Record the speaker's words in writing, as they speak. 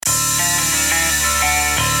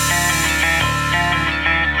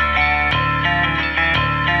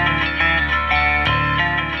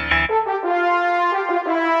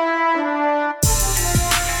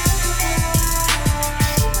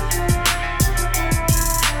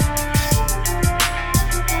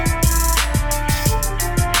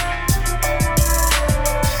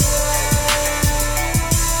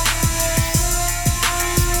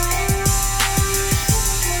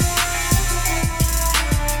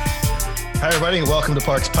Hi, everybody, and welcome to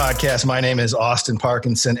Parks Podcast. My name is Austin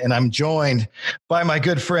Parkinson, and I'm joined by my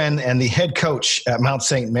good friend and the head coach at Mount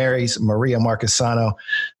St. Mary's, Maria Marchesano.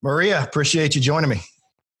 Maria, appreciate you joining me.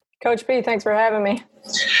 Coach P, thanks for having me.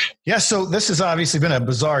 Yeah, so this has obviously been a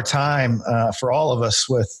bizarre time for all of us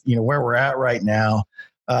with, where we're at right now.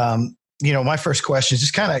 My first question is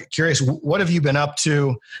just kind of curious, what have you been up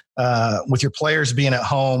to with your players being at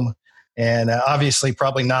home? And obviously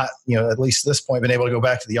probably not, at least at this point, been able to go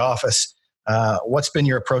back to the office. What's been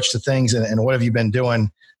your approach to things, and what have you been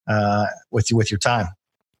doing with your time?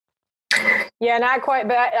 Yeah, not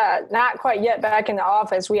quite yet back in the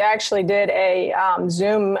office. We actually did a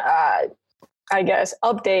Zoom,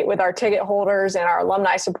 update with our ticket holders and our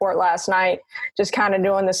alumni support last night, just kind of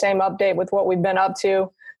doing the same update with what we've been up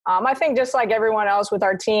to. I think just like everyone else with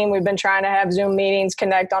our team, we've been trying to have Zoom meetings,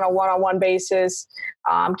 connect on a one-on-one basis,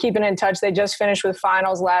 keeping in touch. They just finished with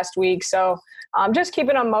finals last week. So just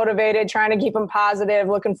keeping them motivated, trying to keep them positive,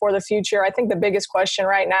 looking for the future. I think the biggest question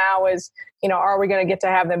right now is, are we going to get to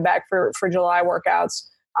have them back for July workouts?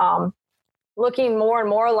 Looking more and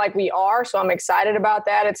more like we are. So I'm excited about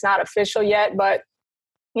that. It's not official yet, but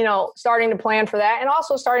starting to plan for that, and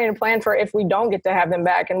also starting to plan for if we don't get to have them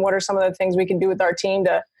back, and what are some of the things we can do with our team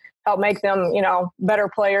to help make them, better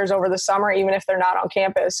players over the summer, even if they're not on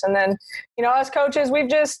campus. And then, as coaches, we've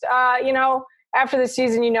just, after the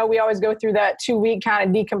season, we always go through that 2-week kind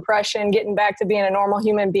of decompression, getting back to being a normal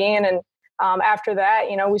human being. And after that,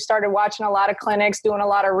 we started watching a lot of clinics, doing a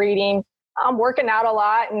lot of reading, working out a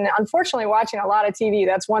lot, and unfortunately watching a lot of TV.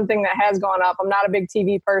 That's one thing that has gone up. I'm not a big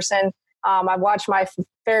TV person. I've watched my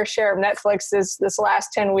fair share of Netflix this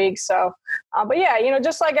last 10 weeks. So, but yeah,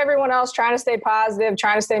 just like everyone else, trying to stay positive,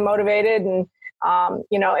 trying to stay motivated, and,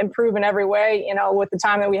 improve in every way, with the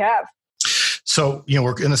time that we have. So,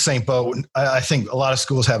 we're in the same boat. I think a lot of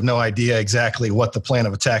schools have no idea exactly what the plan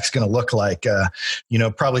of attack is going to look like.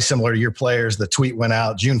 Probably similar to your players, the tweet went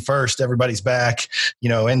out June 1st, everybody's back,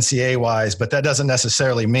 NCAA wise, but that doesn't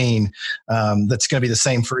necessarily mean that's going to be the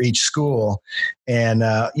same for each school. And,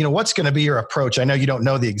 what's going to be your approach? I know you don't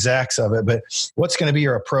know the exacts of it, but what's going to be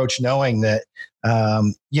your approach knowing that,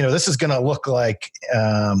 this is going to look like,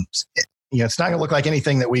 it's not going to look like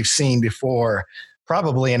anything that we've seen before,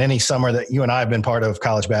 probably in any summer that you and I have been part of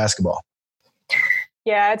college basketball.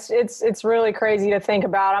 Yeah, it's really crazy to think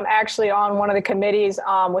about. I'm actually on one of the committees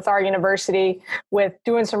with our university with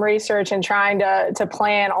doing some research and trying to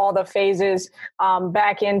plan all the phases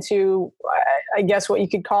back into, I guess, what you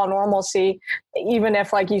could call normalcy, even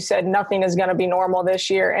if, like you said, nothing is going to be normal this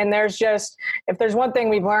year. And if there's one thing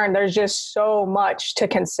we've learned, there's just so much to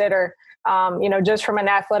consider, just from an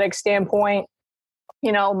athletic standpoint.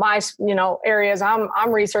 My, areas I'm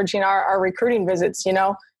researching our recruiting visits.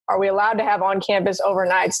 Are we allowed to have on-campus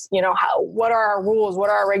overnights? What are our rules? What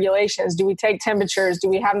are our regulations? Do we take temperatures? Do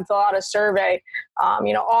we have them fill out a survey?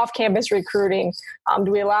 Off-campus recruiting.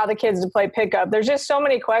 Do we allow the kids to play pickup? There's just so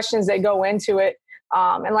many questions that go into it.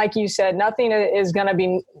 And like you said, nothing is going to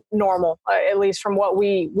be normal, at least from what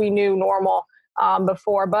we knew normal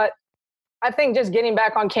before. But I think just getting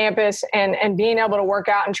back on campus and being able to work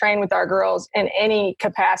out and train with our girls in any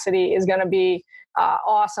capacity is going to be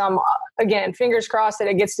awesome. Again, fingers crossed that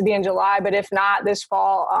it gets to be in July, but if not, this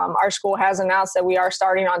fall, our school has announced that we are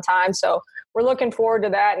starting on time. So we're looking forward to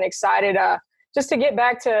that and excited just to get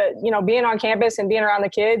back to, being on campus and being around the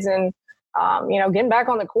kids and, getting back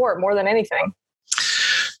on the court more than anything.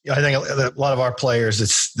 I think a lot of our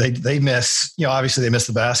players, they miss, obviously they miss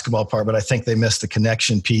the basketball part, but I think they miss the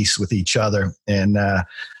connection piece with each other. And,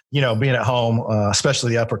 being at home,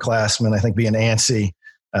 especially the upperclassmen, I think being antsy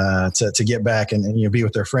to get back and be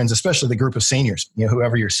with their friends, especially the group of seniors,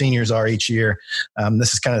 whoever your seniors are each year.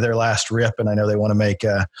 This is kind of their last rip, and I know they want to make,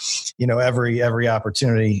 every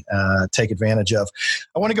opportunity take advantage of.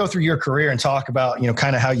 I want to go through your career and talk about,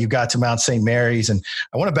 kind of how you got to Mount St. Mary's, and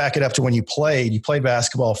I want to back it up to when you played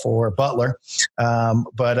basketball for Butler,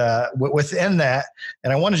 but within that,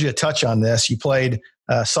 and I wanted you to touch on this, you played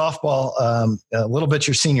softball a little bit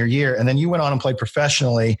your senior year, and then you went on and played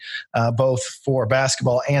professionally both for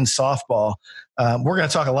basketball and softball. We're going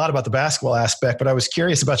to talk a lot about the basketball aspect, but I was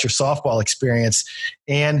curious about your softball experience.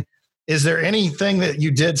 And is there anything that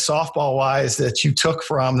you did softball-wise that you took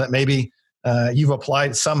from that maybe you've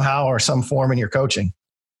applied somehow or some form in your coaching?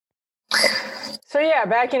 So, yeah,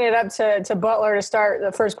 backing it up to Butler to start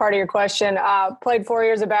the first part of your question, played 4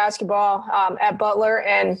 years of basketball at Butler,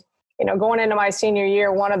 and going into my senior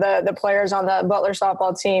year, one of the players on the Butler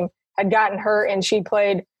softball team had gotten hurt, and she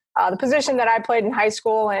played the position that I played in high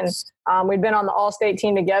school, and we'd been on the all-state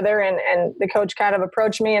team together, and the coach kind of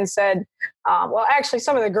approached me and said, well, actually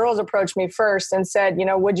some of the girls approached me first and said,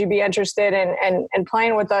 would you be interested in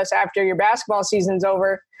playing with us after your basketball season's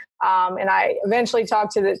over? And I eventually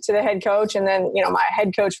talked to the head coach, and then, my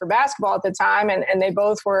head coach for basketball at the time, and they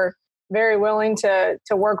both were very willing to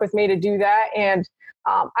work with me to do that. And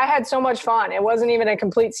I had so much fun. It wasn't even a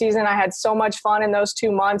complete season. I had so much fun in those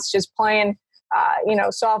 2 months, just playing,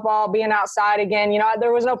 softball, being outside again.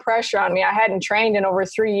 There was no pressure on me. I hadn't trained in over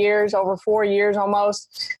 3 years, over 4 years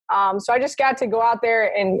almost. So I just got to go out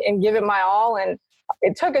there and give it my all. And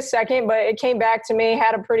it took a second, but it came back to me.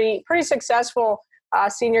 Had a pretty successful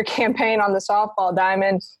senior campaign on the softball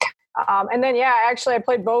diamond. And then, actually I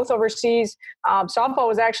played both overseas. Softball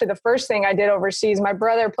was actually the first thing I did overseas. My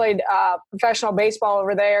brother played professional baseball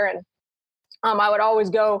over there, and I would always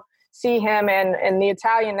go see him, and the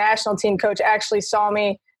Italian national team coach actually saw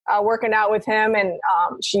me working out with him, and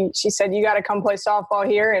she said, you got to come play softball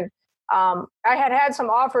here. And I had some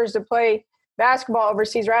offers to play basketball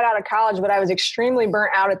overseas right out of college, but I was extremely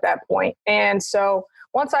burnt out at that point. And so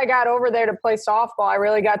once I got over there to play softball, I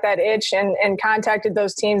really got that itch and contacted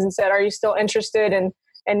those teams and said, are you still interested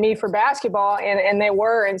in me for basketball? And they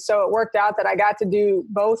were. And so it worked out that I got to do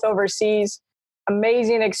both overseas.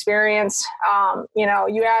 Amazing experience.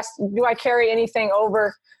 You asked, do I carry anything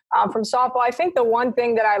over from softball? I think the one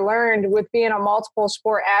thing that I learned with being a multiple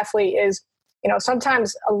sport athlete is,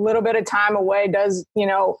 sometimes a little bit of time away does,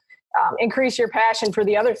 increase your passion for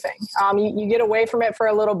the other thing. You get away from it for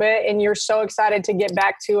a little bit and you're so excited to get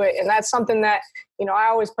back to it. And that's something that, I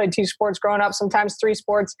always played 2 sports growing up, sometimes 3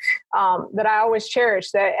 sports, that I always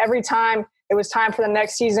cherished, that every time it was time for the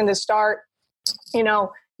next season to start,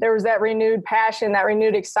 there was that renewed passion, that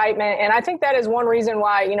renewed excitement. And I think that is one reason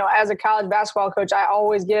why, as a college basketball coach, I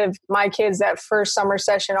always give my kids that first summer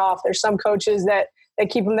session off. There's some coaches that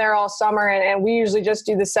keep them there all summer, and we usually just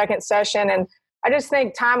do the second session. And I just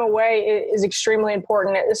think time away is extremely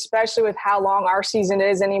important, especially with how long our season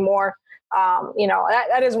is anymore.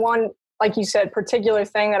 That is one, like you said, particular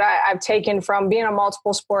thing that I've taken from being a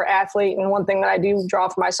multiple sport athlete, and one thing that I do draw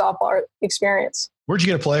from my softball experience. Where'd you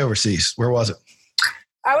get to play overseas? Where was it?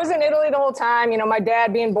 I was in Italy the whole time. My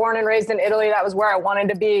dad being born and raised in Italy, that was where I wanted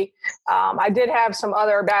to be. I did have some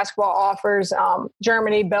other basketball offers.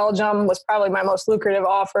 Germany, Belgium was probably my most lucrative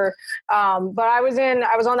offer. But I was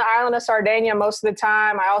on the island of Sardinia most of the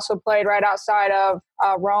time. I also played right outside of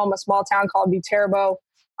Rome, a small town called Viterbo,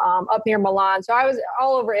 up near Milan. So I was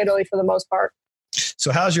all over Italy for the most part.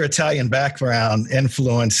 So how's your Italian background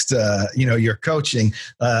influenced, your coaching?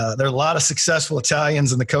 There are a lot of successful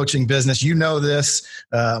Italians in the coaching business. You know this.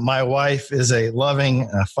 My wife is a loving,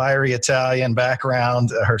 fiery Italian background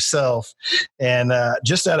herself. And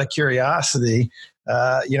just out of curiosity,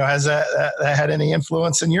 has that had any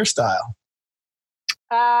influence in your style?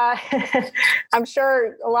 I'm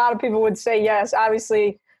sure a lot of people would say yes.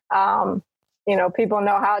 Obviously, people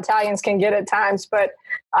know how Italians can get at times, but,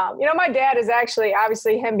 my dad is actually,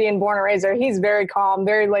 obviously him being born and raised there, he's very calm,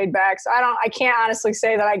 very laid back. So I can't honestly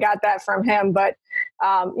say that I got that from him, but,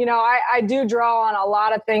 I do draw on a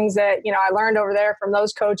lot of things that, I learned over there from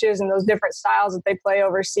those coaches and those different styles that they play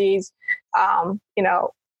overseas.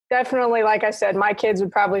 Definitely, like I said, my kids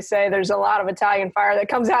would probably say there's a lot of Italian fire that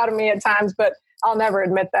comes out of me at times, but I'll never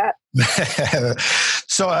admit that.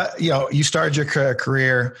 So, you started your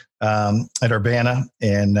career at Urbana,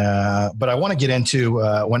 but I want to get into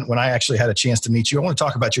when I actually had a chance to meet you. I want to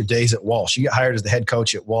talk about your days at Walsh. You got hired as the head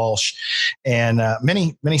coach at Walsh, and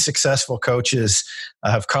many successful coaches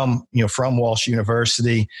have come, from Walsh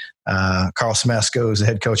University. Carl Smasko is the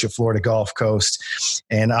head coach at Florida Gulf Coast,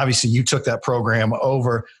 and obviously you took that program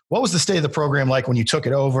over. What was the state of the program like when you took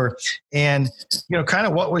it over? And kind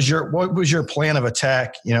of what was your plan of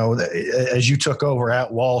attack? As you took over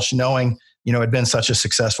at Walsh, knowing it had been such a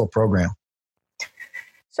successful program.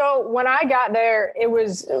 So when I got there, it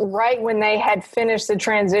was right when they had finished the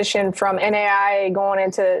transition from NAIA going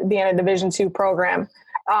into being a Division II program.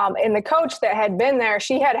 And the coach that had been there,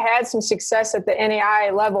 she had some success at the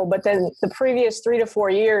NAIA level, but then the previous 3 to 4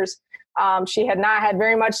 years, she had not had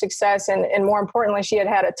very much success. And more importantly, she had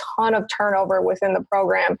a ton of turnover within the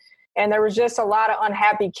program. And there was just a lot of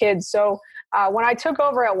unhappy kids. So when I took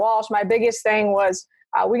over at Walsh, my biggest thing was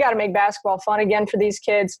we got to make basketball fun again for these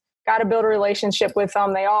kids, got to build a relationship with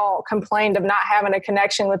them. They all complained of not having a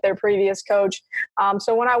connection with their previous coach.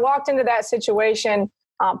 So when I walked into that situation,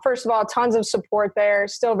 first of all, tons of support there,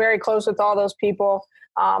 still very close with all those people.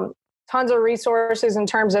 Tons of resources in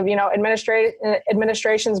terms of,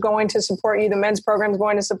 administration's going to support you. The men's program's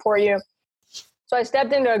going to support you. So I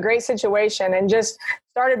stepped into a great situation and just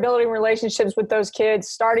started building relationships with those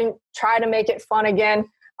kids, try to make it fun again.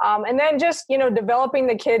 And then just, developing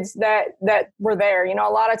the kids that were there. A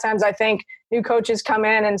lot of times I think new coaches come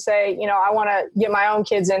in and say, I want to get my own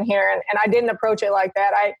kids in here. And I didn't approach it like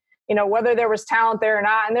that. Whether there was talent there or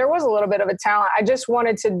not, and there was a little bit of a talent, I just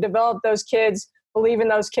wanted to develop those kids, believe in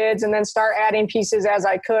those kids, and then start adding pieces as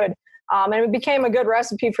I could. And it became a good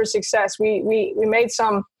recipe for success. We made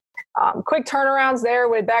some quick turnarounds there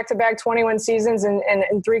with back-to-back 21 seasons in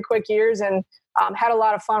 3 quick years, and had a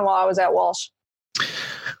lot of fun while I was at Walsh.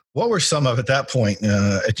 What were some of, at that point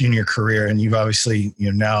in your career, and you've obviously,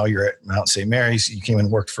 now you're at Mount St. Mary's, you came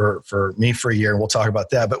and worked for me for a year, and we'll talk about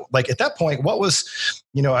that. But like at that point, what was,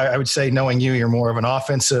 I would say, knowing you're more of an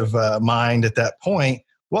offensive mind at that point.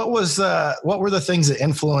 What were the things that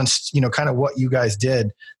influenced, kind of what you guys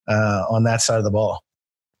did on that side of the ball?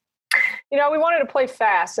 We wanted to play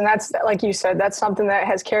fast, and that's, like you said, that's something that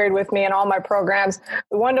has carried with me in all my programs.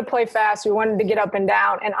 We wanted to play fast. We wanted to get up and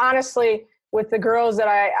down. And honestly, with the girls that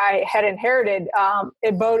I had inherited,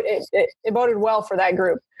 it boded well for that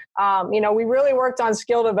group. We really worked on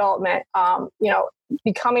skill development,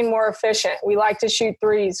 becoming more efficient. We like to shoot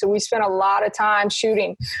threes, so we spent a lot of time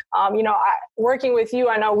shooting. Working with you,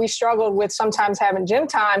 I know we struggled with sometimes having gym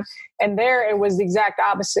time, and there it was the exact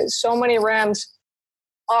opposite. So many rims,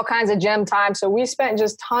 all kinds of gym time. So we spent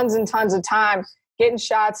just tons and tons of time getting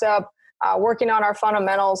shots up, working on our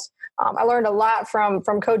fundamentals. I learned a lot from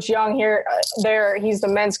Coach Young there. He's the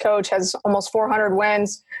men's coach, has almost 400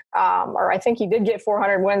 wins, or I think he did get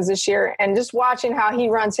 400 wins this year. And just watching how he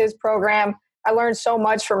runs his program, I learned so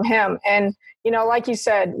much from him. And, like you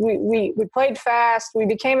said, we played fast, we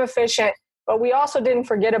became efficient, but we also didn't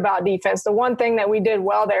forget about defense. The one thing that we did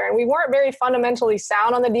well there, and we weren't very fundamentally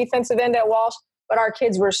sound on the defensive end at Walsh, but our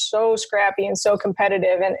kids were so scrappy and so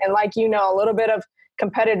competitive. And like, a little bit of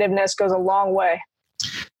competitiveness goes a long way.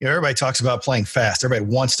 Everybody talks about playing fast.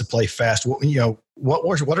 Everybody wants to play fast. What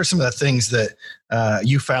are some of the things that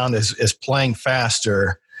you found as playing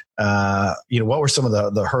faster? What were some of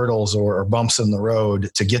the hurdles or bumps in the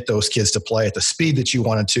road to get those kids to play at the speed that you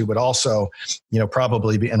wanted to, but also,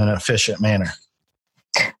 probably be in an efficient manner?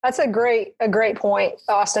 That's a great point,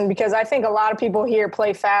 Austin, because I think a lot of people here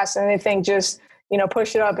play fast and they think just,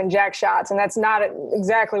 push it up and jack shots. And that's not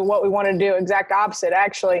exactly what we want to do. Exact opposite,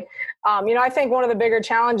 actually. I think one of the bigger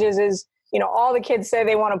challenges is, all the kids say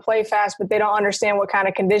they want to play fast, but they don't understand what kind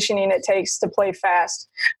of conditioning it takes to play fast.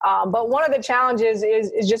 But one of the challenges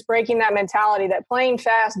is just breaking that mentality that playing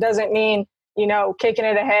fast doesn't mean, kicking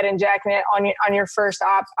it ahead and jacking it on your first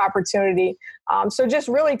opportunity. So just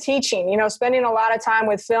really teaching, spending a lot of time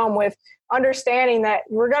with film, with understanding that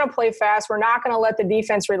we're going to play fast. We're not going to let the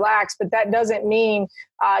defense relax, but that doesn't mean,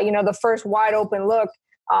 the first wide open look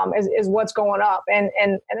is what's going up. And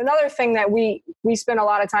another thing that we spend a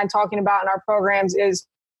lot of time talking about in our programs is,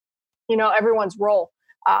 everyone's role.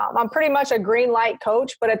 I'm pretty much a green light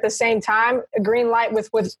coach, but at the same time, a green light with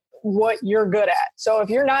what you're good at. So if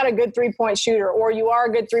you're not a good 3-point shooter, or you are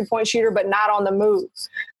a good 3-point shooter, but not on the move,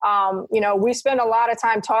 we spend a lot of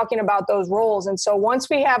time talking about those roles. And so once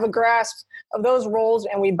we have a grasp of those roles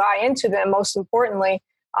and we buy into them, most importantly,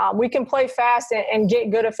 we can play fast and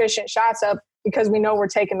get good, efficient shots up because we know we're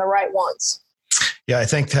taking the right ones. Yeah, I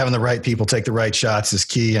think having the right people take the right shots is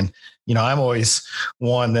key. And, I'm always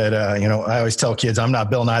one that, I always tell kids, I'm not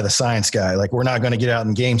Bill Nye the Science Guy. Like, we're not going to get out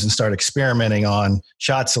in games and start experimenting on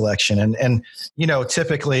shot selection. And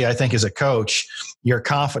typically I think as a coach, your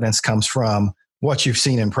confidence comes from what you've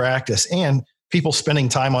seen in practice and people spending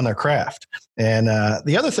time on their craft. And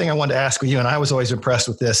the other thing I wanted to ask you, and I was always impressed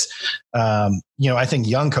with this, I think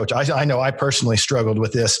young coach, I know I personally struggled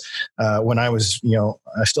with this when I was,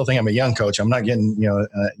 I still think I'm a young coach. I'm not getting,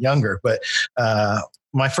 younger, but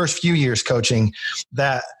my first few years coaching,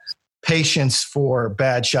 that patience for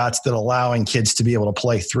bad shots, that allowing kids to be able to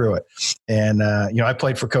play through it. And, I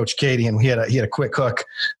played for Coach Katie, and he had a quick hook.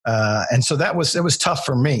 And so it was tough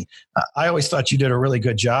for me. I always thought you did a really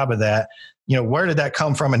good job of that. Where did that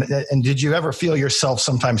come from? And did you ever feel yourself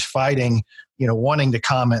sometimes fighting, wanting to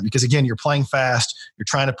comment? Because again, you're playing fast, you're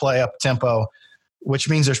trying to play up tempo, which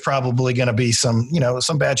means there's probably going to be some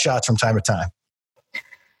bad shots from time to time.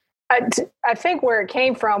 I think where it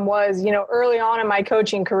came from was, early on in my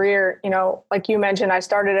coaching career, like you mentioned, I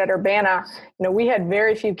started at Urbana. We had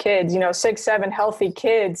very few kids, 6, 7 healthy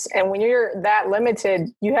kids. And when you're that limited,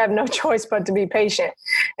 you have no choice but to be patient.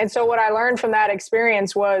 And so what I learned from that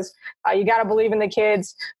experience was you got to believe in the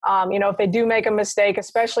kids. If they do make a mistake,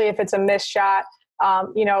 especially if it's a missed shot,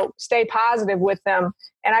 stay positive with them.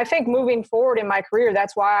 And I think moving forward in my career,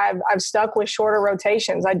 that's why I've stuck with shorter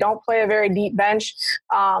rotations. I don't play a very deep bench.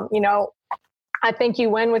 I think you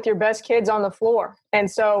win with your best kids on the floor. And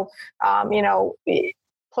so,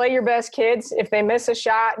 play your best kids. If they miss a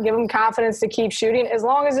shot, give them confidence to keep shooting. As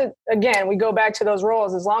long as we go back to those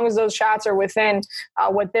roles, as long as those shots are within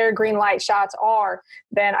what their green light shots are,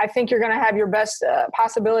 then I think you're going to have your best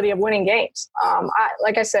possibility of winning games.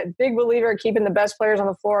 Like I said, big believer in keeping the best players on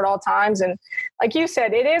the floor at all times. And like you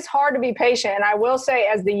said, it is hard to be patient. And I will say,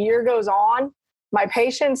 as the year goes on, my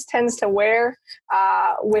patience tends to wear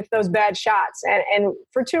with those bad shots. And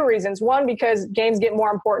for two reasons. One, because games get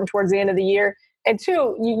more important towards the end of the year. And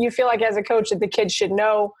two, you feel like as a coach that the kids should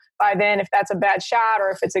know by then if that's a bad shot or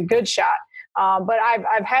if it's a good shot. But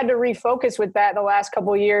I've had to refocus with that the last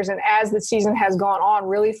couple of years. And as the season has gone on,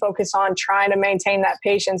 really focus on trying to maintain that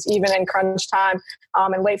patience even in crunch time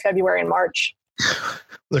in late February and March.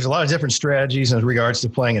 There's a lot of different strategies in regards to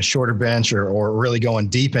playing a shorter bench or really going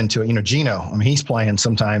deep into it. Gino, he's playing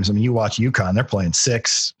sometimes. You watch UConn, they're playing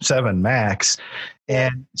 6, 7 max.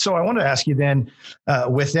 And so I want to ask you then,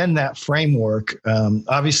 within that framework,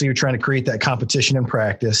 obviously you're trying to create that competition in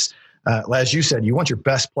practice. As you said, you want your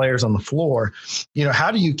best players on the floor. How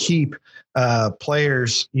do you keep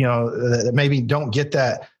players, that maybe don't get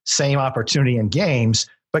that same opportunity in games,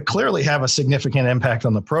 but clearly have a significant impact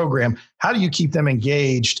on the program? How do you keep them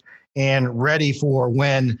engaged and ready for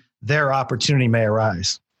when their opportunity may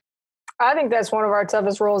arise? I think that's one of our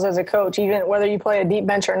toughest roles as a coach. Even whether you play a deep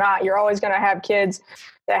bench or not, you're always going to have kids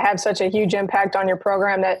that have such a huge impact on your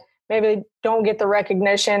program that maybe don't get the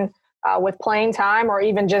recognition with playing time or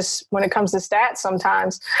even just when it comes to stats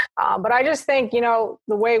sometimes. But I just think, the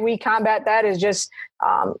way we combat that is just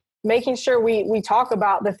making sure we talk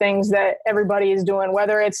about the things that everybody is doing,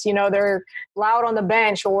 whether it's, they're loud on the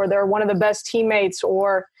bench or they're one of the best teammates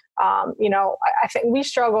or, I think we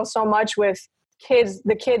struggle so much with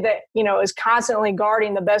the kid that, is constantly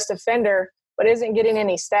guarding the best defender, but isn't getting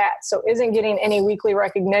any stats. So isn't getting any weekly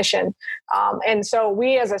recognition. And so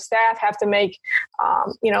we as a staff have to make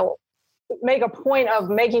a point of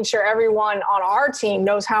making sure everyone on our team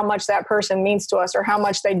knows how much that person means to us or how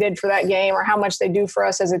much they did for that game or how much they do for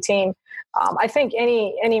us as a team. I think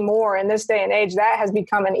any more in this day and age, that has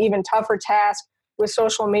become an even tougher task with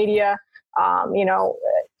social media.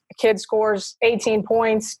 A kid scores 18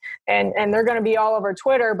 points and they're going to be all over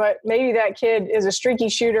Twitter, but maybe that kid is a streaky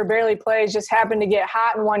shooter, barely plays, just happened to get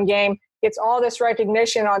hot in one game, gets all this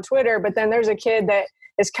recognition on Twitter, but then there's a kid that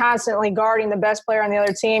is constantly guarding the best player on the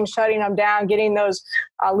other team, shutting them down, getting those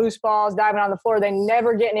loose balls, diving on the floor. They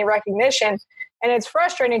never get any recognition. And it's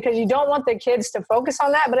frustrating because you don't want the kids to focus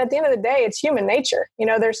on that. But at the end of the day, it's human nature.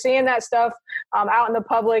 They're seeing that stuff out in the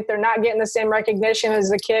public. They're not getting the same recognition as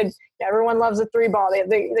the kid. Everyone loves the three ball,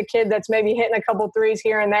 the kid that's maybe hitting a couple threes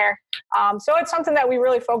here and there. So it's something that we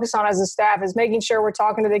really focus on as a staff is making sure we're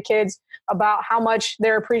talking to the kids about how much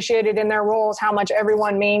they're appreciated in their roles, how much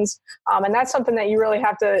everyone means. And that's something that you really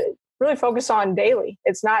have to really focus on daily.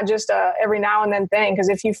 It's not just a every now and then thing, because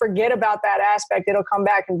if you forget about that aspect, it'll come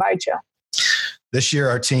back and bite you. This year,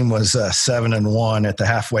 our team was 7-1 at the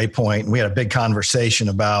halfway point. We had a big conversation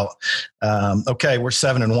about, okay, we're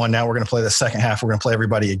 7-1. Now we're going to play the second half. We're going to play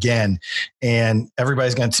everybody again. And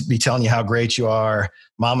everybody's going to be telling you how great you are.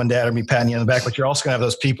 Mom and dad are going to be patting you on the back, but you're also going to have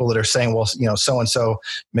those people that are saying, well, so-and-so,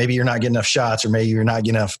 maybe you're not getting enough shots or maybe you're not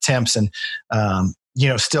getting enough attempts. And,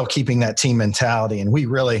 still keeping that team mentality. And we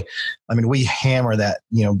really, we hammer that,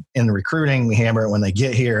 in the recruiting, we hammer it when they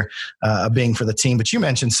get here, being for the team. But you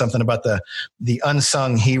mentioned something about the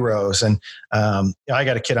unsung heroes. And I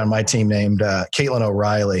got a kid on my team named Caitlin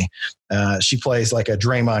O'Reilly. She plays like a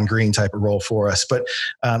Draymond Green type of role for us, but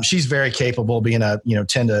she's very capable being a,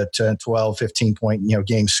 10 to 12, 15 point,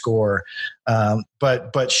 game scorer.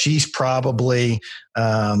 But she's probably,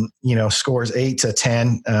 scores 8 to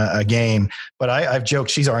 10 a game. But I've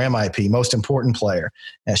joked she's our MIP, most important player.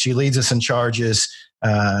 She leads us in charges.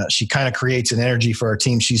 She kind of creates an energy for our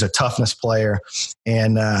team. She's a toughness player.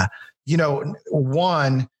 And,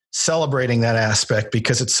 one, celebrating that aspect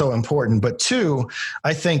because it's so important. But two,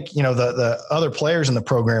 I think, the other players in the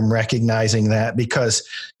program recognizing that because,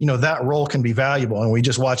 that role can be valuable. And we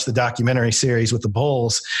just watched the documentary series with the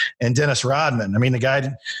Bulls and Dennis Rodman. The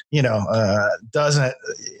guy, doesn't,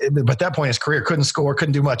 but at that point in his career, couldn't score,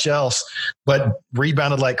 couldn't do much else, but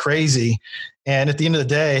rebounded like crazy. And at the end of the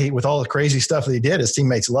day, with all the crazy stuff that he did, his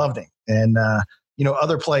teammates loved him. And,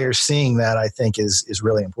 other players seeing that, I think is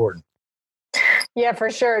really important. Yeah, for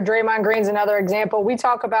sure. Draymond Green's another example. We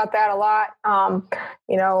talk about that a lot,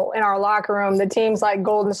 in our locker room. The teams like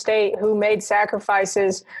Golden State who made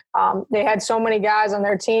sacrifices, they had so many guys on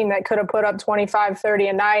their team that could have put up 25, 30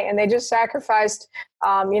 a night, and they just sacrificed,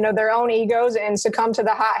 their own egos and succumbed to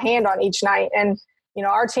the hot hand on each night. And,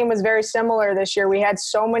 our team was very similar this year. We had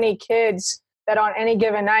so many kids that on any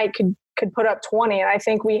given night could put up 20. And I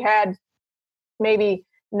think we had maybe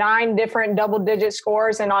 9 different double-digit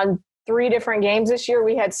scores, and on 3 different games this year,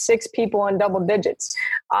 we had 6 people in double digits.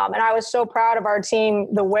 And I was so proud of our team,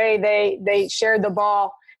 the way they shared the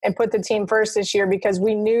ball and put the team first this year, because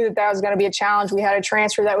we knew that was going to be a challenge. We had a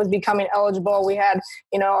transfer that was becoming eligible. We had,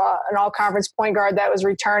 an all-conference point guard that was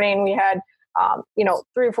returning. We had,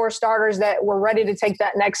 3 or 4 starters that were ready to take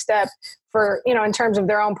that next step for, in terms of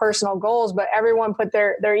their own personal goals. But everyone put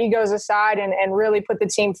their egos aside and really put the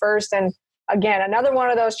team first. And again, another one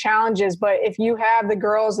of those challenges, but if you have the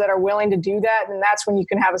girls that are willing to do that, then that's when you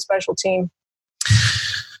can have a special team.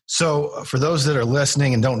 So for those that are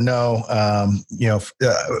listening and don't know,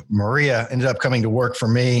 Maria ended up coming to work for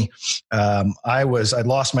me. I'd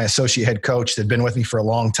lost my associate head coach that had been with me for a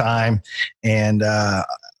long time. And,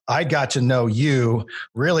 I got to know you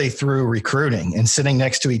really through recruiting and sitting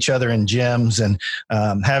next to each other in gyms and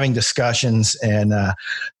having discussions. And,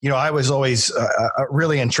 I was always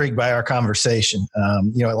really intrigued by our conversation. A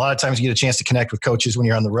lot of times you get a chance to connect with coaches when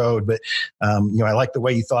you're on the road, but, I like the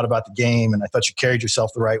way you thought about the game, and I thought you carried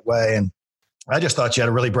yourself the right way. And I just thought you had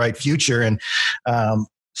a really bright future. And,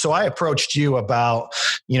 so I approached you about,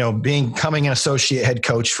 becoming an associate head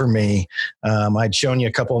coach for me. I'd shown you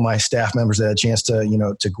a couple of my staff members that had a chance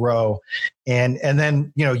to, to grow. And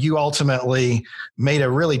then, you ultimately made a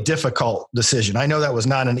really difficult decision. I know that was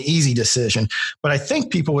not an easy decision, but I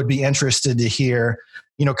think people would be interested to hear,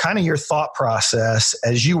 kind of your thought process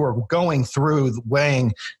as you were going through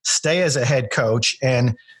weighing stay as a head coach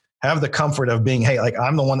and have the comfort of being, hey, like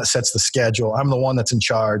I'm the one that sets the schedule. I'm the one that's in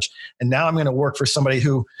charge. And now I'm going to work for somebody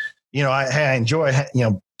who, I enjoy,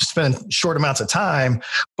 spending short amounts of time,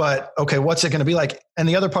 but okay, what's it going to be like? And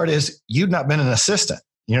the other part is you've not been an assistant.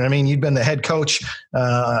 You know what I mean? You've been the head coach,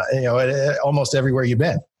 at almost everywhere you've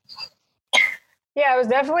been. Yeah, it was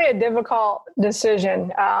definitely a difficult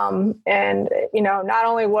decision. And, not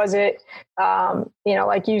only was it,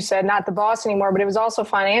 like you said, not the boss anymore, but it was also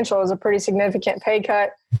financial. It was a pretty significant pay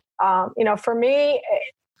cut. For me,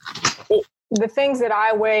 the things that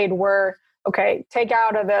I weighed were, okay, take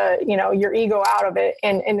out of your ego out of it.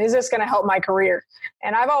 And is this going to help my career?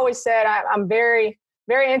 And I've always said, I'm very,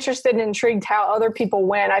 very interested and intrigued how other people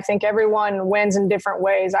win. I think everyone wins in different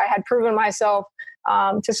ways. I had proven myself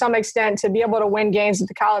to some extent to be able to win games at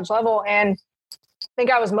the college level. And I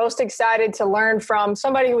think I was most excited to learn from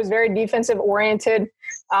somebody who was very defensive oriented,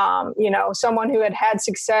 someone who had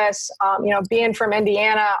success, being from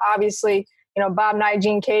Indiana, obviously, Bob Knight,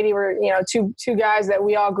 Gene Katie were, two guys that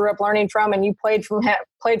we all grew up learning from, and you played for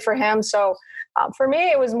him. So for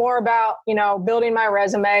me, it was more about, building my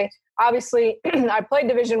resume. Obviously I played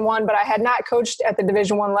Division I, but I had not coached at the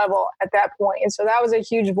Division I level at that point. And so that was a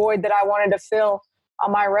huge void that I wanted to fill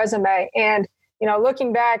on my resume. And,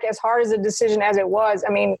 looking back, as hard as a decision as it was,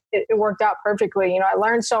 I mean, it worked out perfectly. I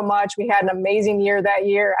learned so much. We had an amazing year that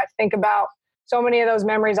year. I think about so many of those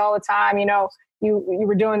memories all the time. You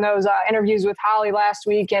were doing those interviews with Holly last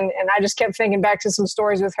week, and I just kept thinking back to some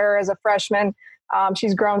stories with her as a freshman.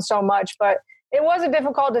 She's grown so much, but it was a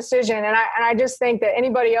difficult decision. And I just think that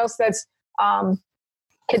anybody else that's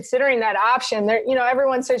considering that option,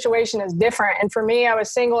 everyone's situation is different. And for me, I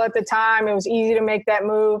was single at the time. It was easy to make that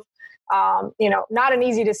move. Not an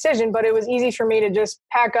easy decision, but it was easy for me to just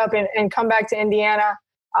pack up and come back to Indiana,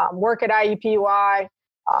 work at IUPUI,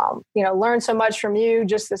 learn so much from you,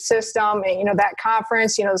 just the system and, that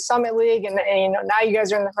conference, the Summit League, and now you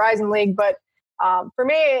guys are in the Horizon League. But for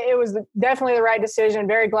me, it was definitely the right decision.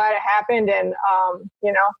 Very glad it happened. And,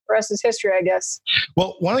 the rest is history, I guess.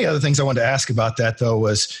 Well, one of the other things I wanted to ask about that, though,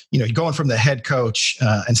 was, going from the head coach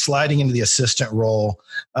and sliding into the assistant role,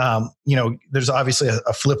 there's obviously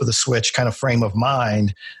a flip of the switch kind of frame of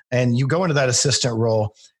mind, and you go into that assistant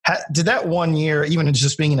role. Did that 1 year, even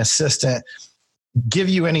just being an assistant, give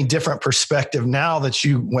you any different perspective now that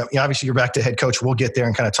you went, obviously you're back to head coach, we'll get there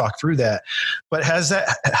and kind of talk through that, but has that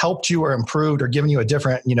helped you or improved or given you a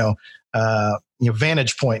different,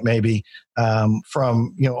 vantage point maybe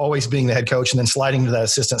from, always being the head coach and then sliding to that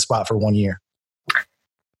assistant spot for 1 year?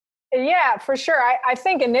 Yeah, for sure. I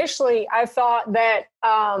think initially I thought that,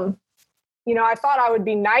 I thought I would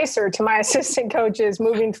be nicer to my assistant coaches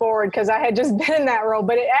moving forward because I had just been in that role,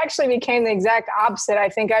 but it actually became the exact opposite. I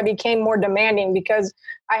think I became more demanding because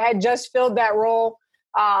I had just filled that role.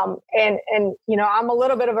 And, you know, I'm a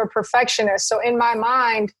little bit of a perfectionist. So in my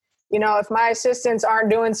mind, you know, if my assistants aren't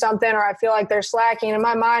doing something or I feel like they're slacking, in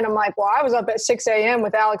my mind, I'm like, well, I was up at 6 a.m.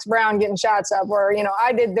 with Alex Brown getting shots up, or, you know,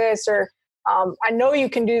 I did this, or I know you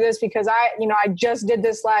can do this because I just did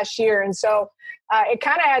this last year. And so it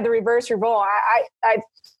kind of had the reverse result.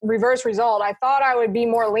 Reverse result. I thought I would be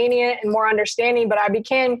more lenient and more understanding, but I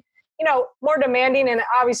became, you know, more demanding, and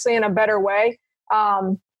obviously in a better way.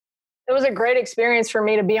 It was a great experience for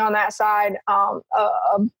me to be on that side of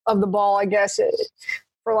the ball, I guess,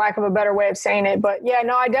 for lack of a better way of saying it. But yeah,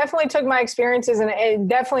 no, I definitely took my experiences and it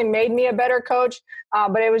definitely made me a better coach.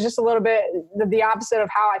 But it was just a little bit the opposite of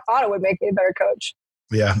how I thought it would make me a better coach.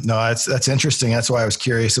 Yeah, no, that's interesting. That's why I was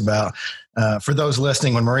curious about, for those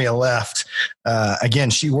listening, when Maria left, again,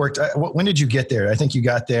 she worked, when did you get there? I think you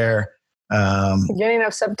got there. Beginning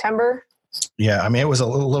of September. Yeah. I mean, it was a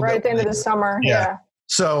little right bit at the end of the summer. Yeah.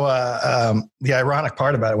 So the ironic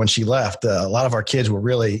part about it, when she left, a lot of our kids were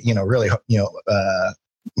really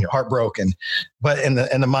heartbroken, but in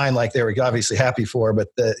the mind, like they were obviously happy for her, but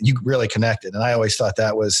you really connected. And I always thought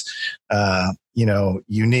that was,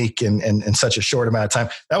 unique in such a short amount of time.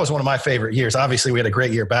 That was one of my favorite years. Obviously we had a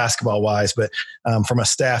great year basketball wise, but from a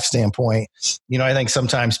staff standpoint, you know, I think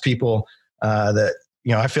sometimes people that,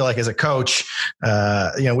 you know, I feel like as a coach,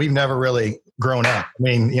 we've never really grown up. I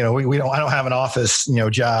mean, you know, I don't have an office, you know,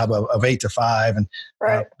 job of 8 to 5. And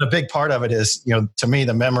right. The big part of it is, you know, to me,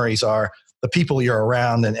 the memories are the people you're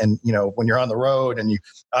around. And, you know, when you're on the road and you,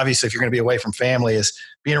 obviously, if you're going to be away from family, is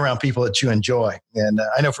being around people that you enjoy. And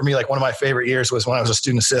I know for me, like one of my favorite years was when I was a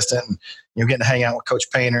student assistant and, you know, getting to hang out with Coach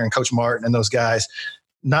Painter and Coach Martin and those guys,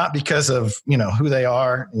 not because of, you know, who they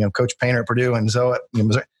are, you know, Coach Painter at Purdue and Zoe, you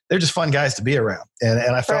know, they're just fun guys to be around. And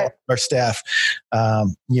I felt like our staff,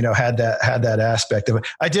 had that aspect of it.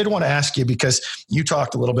 I did want to ask you, because you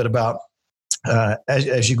talked a little bit about,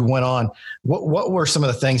 as you went on, what were some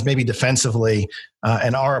of the things maybe defensively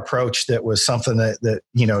and our approach that was something that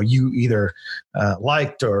you know, you either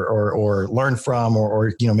liked or learned from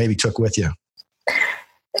or, you know, maybe took with you?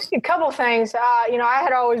 A couple of things. I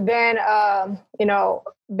had always been,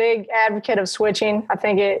 big advocate of switching. I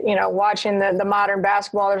think watching the modern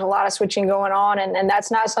basketball, there's a lot of switching going on, and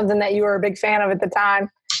that's not something that you were a big fan of at the time.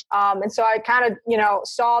 And so I kind of,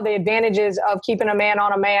 saw the advantages of keeping a man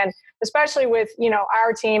on a man, especially with,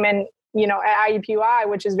 our team and, at IUPUI,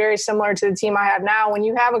 which is very similar to the team I have now. When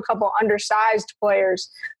you have a couple undersized players,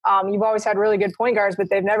 you've always had really good point guards, but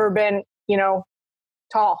they've never been,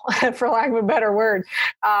 tall, for lack of a better word.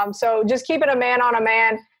 So just keeping a man on a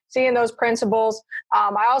man, seeing those principles.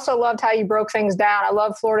 I also loved how you broke things down. I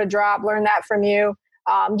love Florida drop, learned that from you.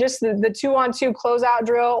 Just the 2-on-2 closeout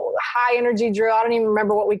drill, high energy drill. I don't even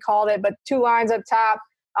remember what we called it, but 2 lines up top,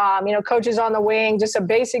 coaches on the wing, just a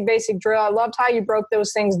basic drill. I loved how you broke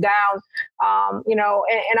those things down, and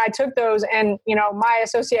I took those, and, my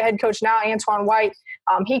associate head coach now, Antoine White,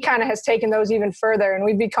 he kind of has taken those even further, and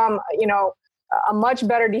we've become, a much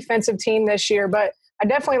better defensive team this year. But I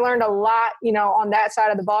definitely learned a lot, on that side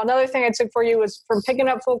of the ball. Another thing I took for you was from picking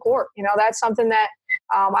up full court. That's something that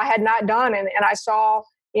I had not done. And I saw,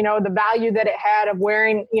 the value that it had of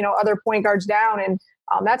wearing, other point guards down. And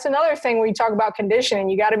that's another thing when you talk about conditioning.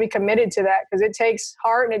 You got to be committed to that, because it takes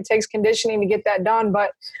heart and it takes conditioning to get that done.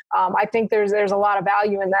 But I think there's a lot of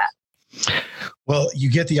value in that. Well, you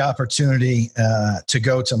get the opportunity to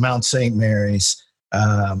go to Mount St. Mary's.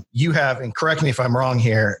 You have, and correct me if I'm wrong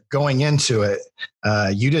here, going into it,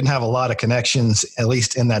 you didn't have a lot of connections, at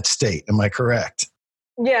least in that state. Am I correct?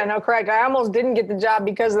 Yeah, no, correct. I almost didn't get the job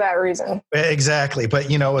because of that reason. Exactly.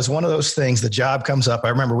 But, it was one of those things, the job comes up. I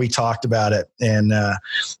remember we talked about it. And,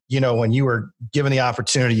 when you were given the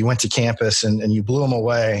opportunity, you went to campus and you blew them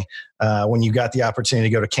away when you got the opportunity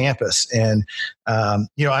to go to campus. And,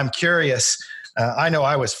 I'm curious. I know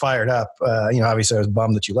I was fired up. Obviously I was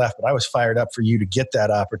bummed that you left, but I was fired up for you to get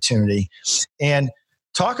that opportunity. And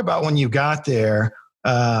talk about when you got there,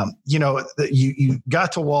 you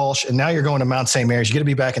got to Walsh and now you're going to Mount St. Mary's. You're going to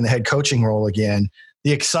be back in the head coaching role again.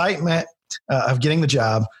 The excitement of getting the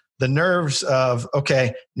job, the nerves of,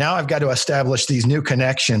 okay, now I've got to establish these new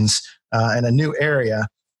connections in a new area.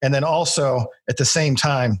 And then also at the same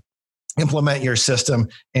time, implement your system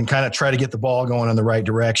and kind of try to get the ball going in the right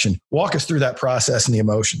direction. Walk us through that process and the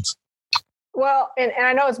emotions. Well, and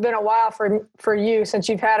I know it's been a while for you since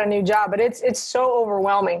you've had a new job, but it's so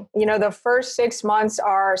overwhelming. The first 6 months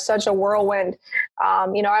are such a whirlwind.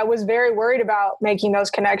 I was very worried about making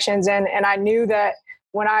those connections, and I knew that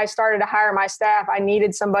when I started to hire my staff, I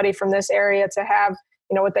needed somebody from this area to have,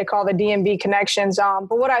 what they call the DMV connections.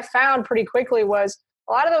 But what I found pretty quickly was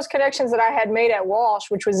a lot of those connections that I had made at Walsh,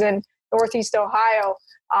 which was in Northeast Ohio,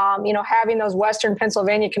 having those Western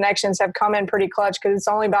Pennsylvania connections have come in pretty clutch because it's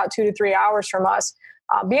only about 2 to 3 hours from us.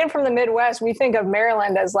 Being from the Midwest, we think of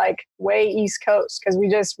Maryland as like way East Coast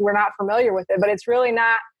because we're not familiar with it, but it's really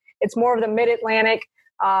not. It's more of the Mid-Atlantic.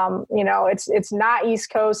 It's not East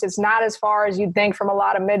Coast. It's not as far as you'd think from a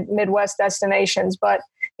lot of Midwest destinations. But,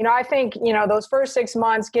 I think, those first 6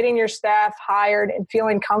 months, getting your staff hired and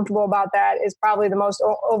feeling comfortable about that is probably the most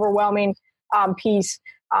overwhelming piece.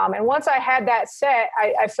 And once I had that set,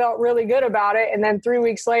 I felt really good about it. And then 3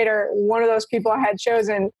 weeks later, one of those people I had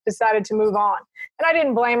chosen decided to move on. And I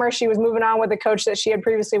didn't blame her. She was moving on with a coach that she had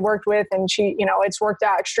previously worked with. And she, it's worked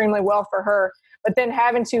out extremely well for her. But then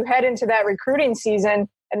having to head into that recruiting season,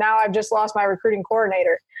 and now I've just lost my recruiting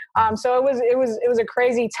coordinator. So it was a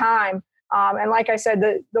crazy time. And like I said,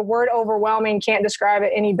 the word overwhelming can't describe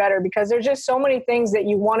it any better because there's just so many things that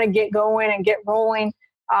you want to get going and get rolling.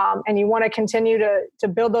 And you want to continue to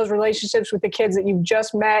build those relationships with the kids that you've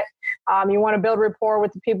just met. You want to build rapport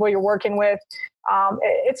with the people you're working with.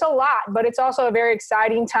 It's a lot, but it's also a very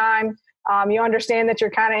exciting time. You understand that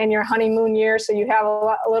you're kind of in your honeymoon year, so you have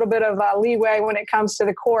a little bit of leeway when it comes to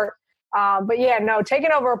the court. But yeah, no,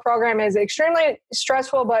 taking over a program is extremely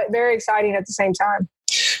stressful, but very exciting at the same time.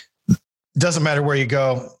 Doesn't matter where you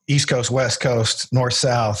go, East Coast, West Coast, North,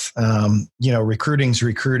 South, recruiting's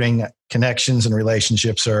recruiting. Connections and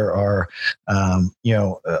relationships are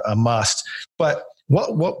a must. But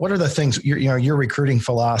what are the things, your recruiting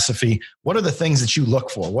philosophy? What are the things that you look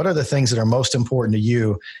for? What are the things that are most important to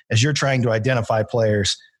you as you're trying to identify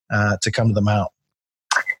players to come to the Mount?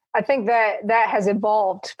 I think that has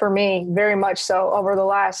evolved for me very much so over the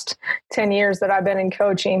last 10 years that I've been in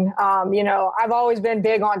coaching. I've always been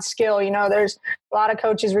big on skill. There's a lot of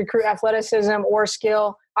coaches recruit athleticism or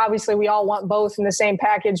skill. Obviously, we all want both in the same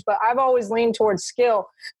package, but I've always leaned towards skill.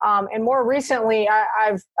 And more recently,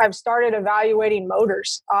 I've started evaluating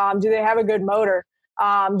motors. Do they have a good motor?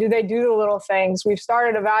 Do they do the little things? We've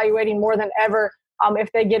started evaluating more than ever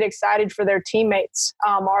if they get excited for their teammates.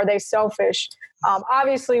 Are they selfish?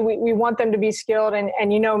 Obviously, we want them to be skilled. And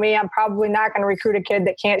me, I'm probably not going to recruit a kid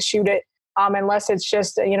that can't shoot it unless it's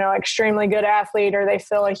just, extremely good athlete or they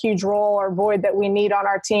fill a huge role or void that we need on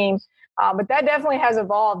our team. But that definitely has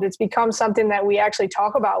evolved. It's become something that we actually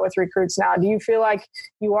talk about with recruits now. Do you feel like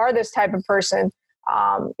you are this type of person?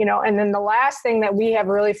 And then the last thing that we have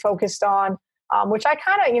really focused on, which I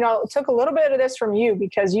kind of, took a little bit of this from you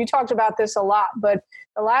because you talked about this a lot, but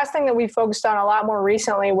the last thing that we focused on a lot more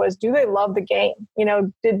recently was, do they love the game?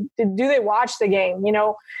 Do they watch the game?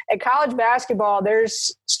 At college basketball,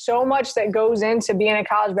 there's so much that goes into being a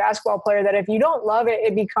college basketball player that if you don't love it,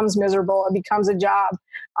 it becomes miserable. It becomes a job.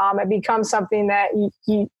 It becomes something that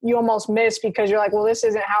you almost miss because you're like, well, this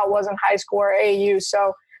isn't how it was in high school or AAU.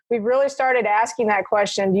 So we've really started asking that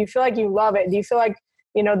question. Do you feel like you love it? Do you feel like,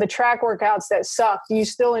 the track workouts that suck, do you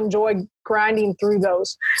still enjoy grinding through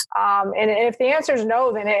those? And if the answer is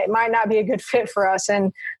no, then it might not be a good fit for us.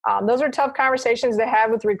 And those are tough conversations to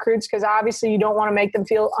have with recruits because obviously you don't want to make them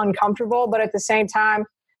feel uncomfortable. But at the same time,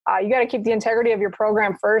 you got to keep the integrity of your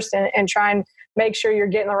program first and try and make sure you're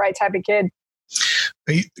getting the right type of kid.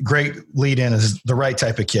 Great lead in is the right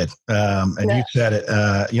type of kid. You said it,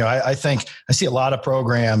 I think I see a lot of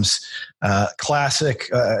programs, classic,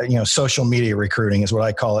 social media recruiting is what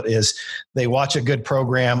I call it, is they watch a good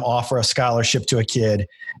program, offer a scholarship to a kid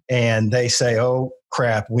and they say, oh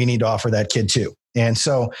crap, we need to offer that kid too. And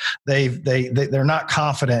so they're not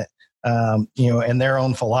confident, in their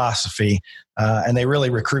own philosophy. And they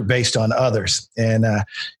really recruit based on others. And,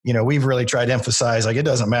 we've really tried to emphasize, like, it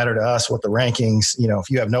doesn't matter to us what the rankings, if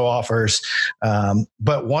you have no offers.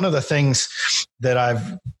 But one of the things that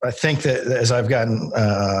I think that as I've gotten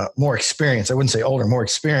more experience, I wouldn't say older, more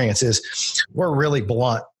experience, is we're really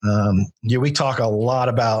blunt. We talk a lot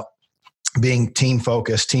about being team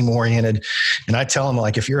focused, team oriented. And I tell them,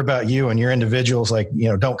 like, if you're about you and your individuals, like,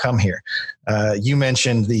 don't come here. You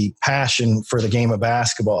mentioned the passion for the game of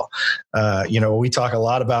basketball. We talk a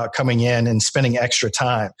lot about coming in and spending extra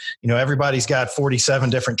time. Everybody's got 47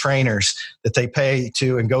 different trainers that they pay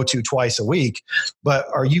to and go to twice a week. But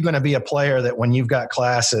are you going to be a player that when you've got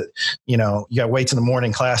class at, you got weights in the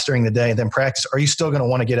morning, class during the day, and then practice, are you still going to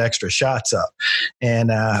want to get extra shots up?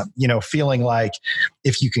 And, feeling like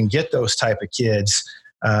if you can get those type of kids,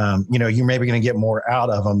 you're maybe going to get more out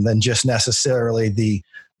of them than just necessarily the,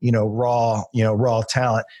 raw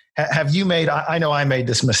talent. have you made, I know I made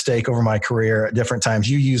this mistake over my career at different times.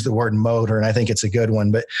 You use the word motor, and I think it's a good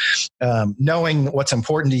one, but knowing what's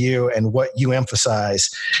important to you and what you emphasize,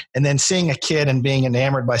 and then seeing a kid and being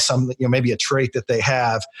enamored by some, maybe a trait that they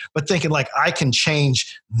have, but thinking like, I can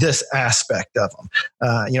change this aspect of them.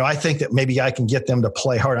 I think that maybe I can get them to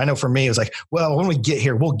play hard. I know for me, it was like, well, when we get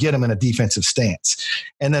here, we'll get them in a defensive stance.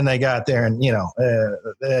 And then they got there and,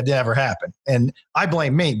 it never happened. And I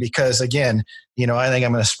blame me because, again, I think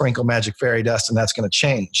I'm going to sprinkle magic fairy dust and that's going to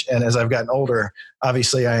change. And as I've gotten older,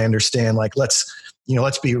 obviously I understand, like, let's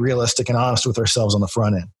be realistic and honest with ourselves on the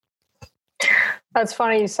front end. That's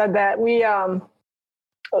funny you said that. We, I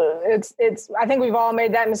think we've all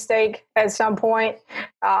made that mistake at some point.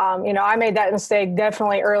 I made that mistake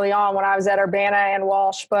definitely early on when I was at Urbana and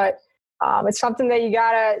Walsh, but it's something that you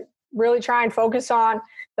got to really try and focus on.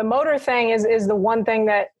 The motor thing is the one thing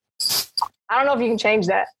that I don't know if you can change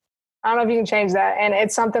that. And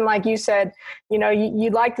it's something like you said,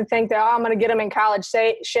 you'd like to think that, I'm going to get them in college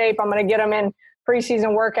shape. I'm going to get them in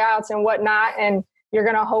preseason workouts and whatnot. And you're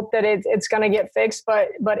going to hope that it's going to get fixed. But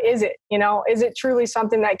is it, is it truly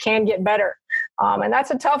something that can get better? And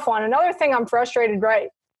that's a tough one. Another thing I'm frustrated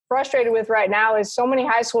with right now is so many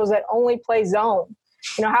high schools that only play zone.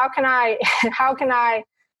 How can I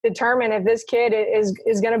determine if this kid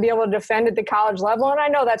is going to be able to defend at the college level? And I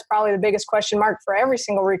know that's probably the biggest question mark for every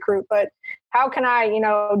single recruit, but how can I,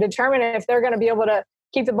 determine if they're going to be able to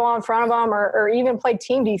keep the ball in front of them or even play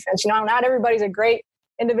team defense? Not everybody's a great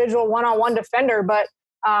individual one-on-one defender, but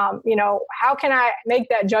how can I make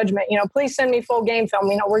that judgment? Please send me full game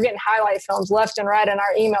film. We're getting highlight films left and right in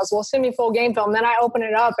our emails. Well, send me full game film. Then I open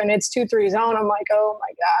it up and it's 2-3 zone. I'm like, oh my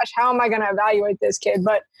gosh, how am I going to evaluate this kid?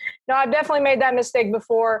 But no, I've definitely made that mistake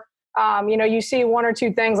before. You see one or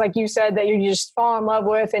two things, like you said, that you just fall in love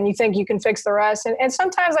with and you think you can fix the rest. And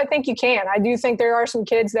sometimes I think you can. I do think there are some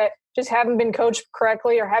kids that just haven't been coached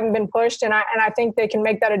correctly or haven't been pushed. And I think they can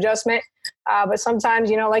make that adjustment. But sometimes,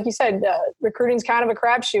 like you said, recruiting's kind of a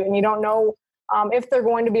crapshoot and you don't know if they're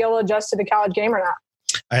going to be able to adjust to the college game or not.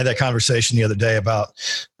 I had that conversation the other day about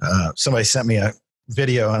somebody sent me a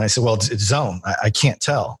video and I said, well, it's zone. I can't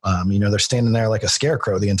tell. They're standing there like a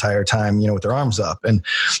scarecrow the entire time, with their arms up. And,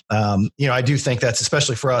 I do think that's,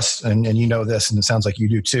 especially for us, and this, and it sounds like you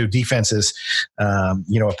do too, defense is, a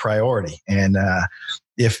priority. And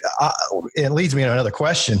it leads me to another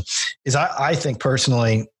question is I think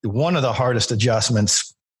personally, one of the hardest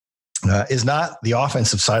adjustments is not the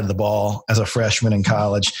offensive side of the ball as a freshman in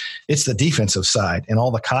college. It's the defensive side and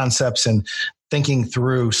all the concepts and thinking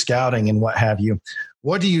through scouting and what have you.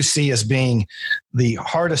 What do you see as being the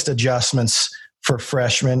hardest adjustments for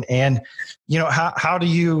freshmen? And, how do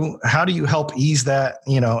you help ease that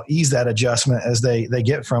adjustment as they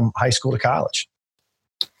get from high school to college?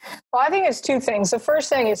 Well, I think it's two things. The first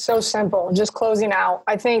thing is so simple, just closing out.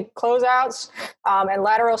 I think closeouts and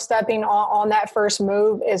lateral stepping on that first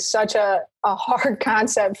move is such a hard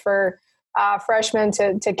concept for freshmen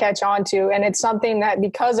to catch on to. And it's something that,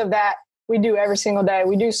 because of that, we do every single day.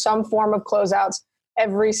 We do some form of closeouts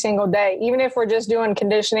every single day. Even if we're just doing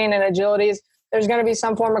conditioning and agilities, there's going to be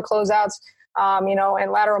some form of closeouts,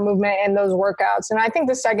 and lateral movement in those workouts. And I think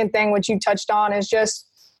the second thing, which you touched on, is just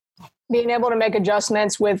being able to make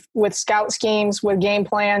adjustments with scout schemes, with game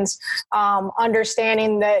plans,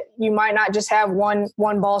 understanding that you might not just have one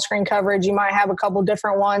ball screen coverage, you might have a couple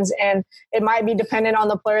different ones, and it might be dependent on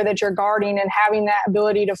the player that you're guarding, and having that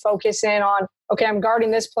ability to focus in on, okay, I'm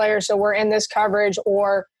guarding this player, so we're in this coverage,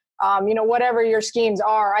 or whatever your schemes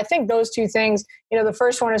are. I think those two things, the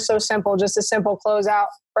first one is so simple, just a simple closeout.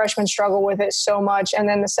 Freshmen struggle with it so much. And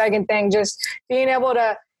then the second thing, just being able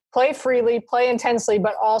to play freely, play intensely,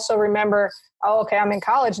 but also remember, oh, okay, I'm in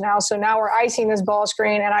college now. So now we're icing this ball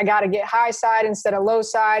screen and I got to get high side instead of low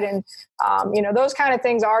side. And, those kind of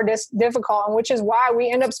things are just difficult, and which is why we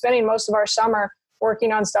end up spending most of our summer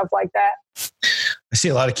working on stuff like that. I see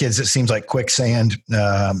a lot of kids, it seems like quicksand.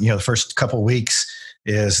 The first couple of weeks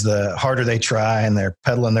is the harder they try and they're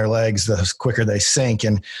pedaling their legs, the quicker they sink.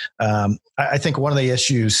 And I think one of the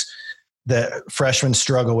issues that freshmen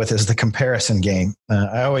struggle with is the comparison game.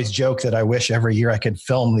 I always joke that I wish every year I could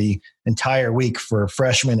film the entire week for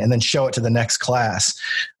freshmen and then show it to the next class.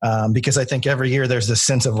 Because I think every year there's this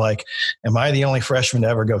sense of like, am I the only freshman to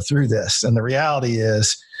ever go through this? And the reality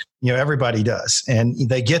is, everybody does. And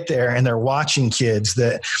they get there and they're watching kids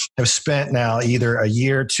that have spent now either a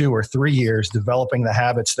year, 2 or 3 years developing the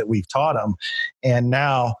habits that we've taught them. And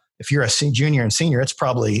now if you're a junior and senior, it's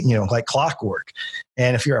probably, like clockwork.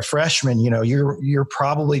 And if you're a freshman, you're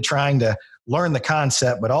probably trying to learn the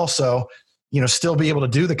concept, but also, still be able to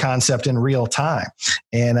do the concept in real time.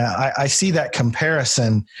 And I see that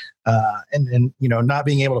comparison and not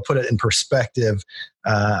being able to put it in perspective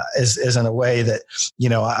is in a way that,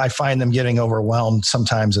 I find them getting overwhelmed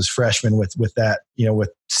sometimes as freshmen with that, with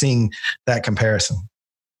seeing that comparison.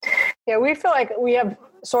 Yeah, we feel like we have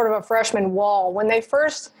sort of a freshman wall. When they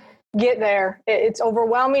first get there, it's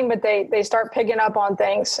overwhelming, but they start picking up on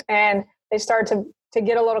things and they start to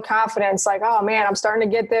get a little confidence, like, oh man, I'm starting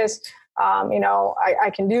to get this.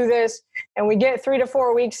 I can do this. And we get 3 to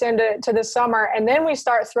 4 weeks into the summer, and then we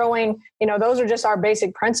start throwing, those are just our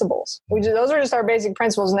basic principles. Those are just our basic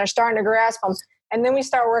principles, and they're starting to grasp them. And then we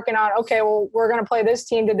start working on, okay, well, we're going to play this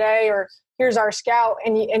team today, or here's our scout,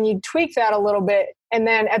 and you tweak that a little bit. And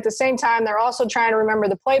then at the same time, they're also trying to remember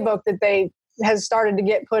the playbook that has started to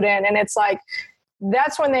get put in. And it's like,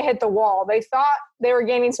 that's when they hit the wall. They thought they were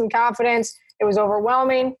gaining some confidence. It was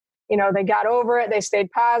overwhelming. They got over it. They stayed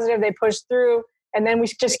positive. They pushed through. And then we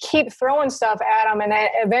just keep throwing stuff at them. And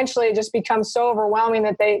eventually it just becomes so overwhelming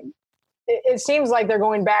that it seems like they're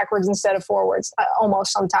going backwards instead of forwards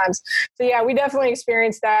almost sometimes. So yeah, we definitely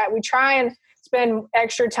experience that. We try and spend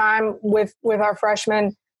extra time with our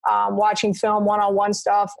freshmen watching film, one-on-one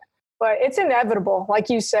stuff, but it's inevitable. Like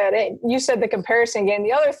you said, you said the comparison game.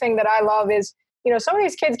 The other thing that I love is, some of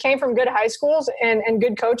these kids came from good high schools and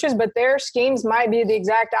good coaches, but their schemes might be the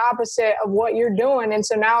exact opposite of what you're doing. And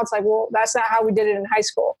so now it's like, well, that's not how we did it in high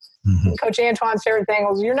school. Mm-hmm. Coach Antoine's favorite thing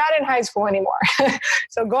was, you're not in high school anymore.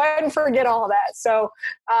 So go ahead and forget all that. So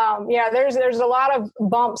there's a lot of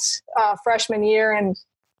bumps freshman year. And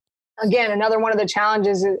again, another one of the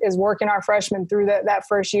challenges is working our freshmen through that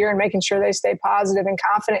first year and making sure they stay positive and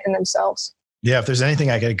confident in themselves. Yeah, if there's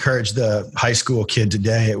anything I could encourage the high school kid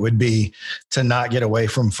today, it would be to not get away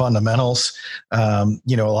from fundamentals. A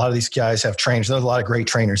lot of these guys have trainers. There's a lot of great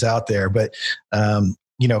trainers out there, but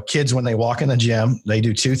kids, when they walk in the gym, they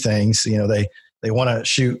do two things. They want to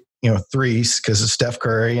shoot, threes because of Steph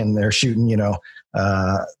Curry, and they're shooting,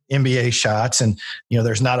 NBA shots, and,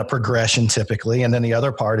 there's not a progression typically. And then the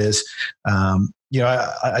other part is,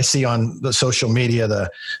 I see on the social media,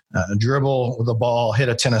 the dribble with the ball, hit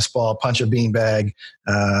a tennis ball, punch a beanbag,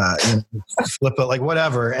 flip it, like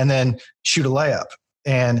whatever, and then shoot a layup.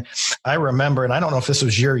 And I remember, and I don't know if this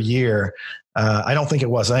was your year, I don't think it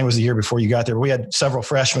was. I think it was the year before you got there. We had several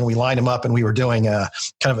freshmen. We lined them up, and we were doing kind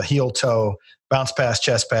of a heel toe, bounce pass,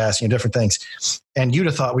 chest pass, different things. And you'd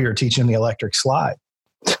have thought we were teaching the electric slide.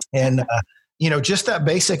 And just that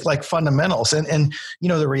basic like fundamentals. And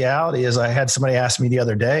the reality is, I had somebody ask me the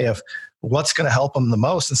other day of what's going to help them the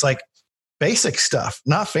most. It's like basic stuff,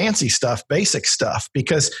 not fancy stuff, basic stuff.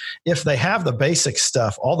 Because if they have the basic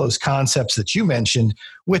stuff, all those concepts that you mentioned,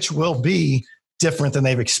 which will be different than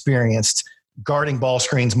they've experienced, guarding ball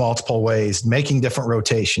screens multiple ways, making different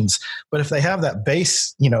rotations. But if they have that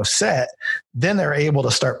base, set, then they're able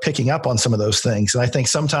to start picking up on some of those things. And I think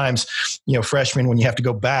sometimes, freshmen, when you have to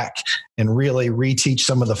go back and really reteach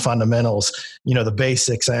some of the fundamentals, the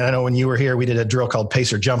basics. And I know when you were here, we did a drill called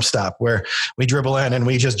pacer jump stop, where we dribble in and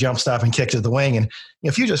we just jump stop and kick to the wing. And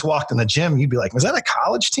if you just walked in the gym, you'd be like, was that a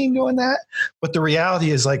college team doing that? But the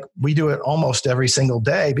reality is, like, we do it almost every single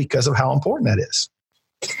day because of how important that is.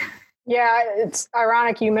 Yeah, it's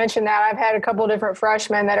ironic you mentioned that. I've had a couple of different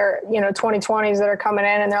freshmen that are, 2020s that are coming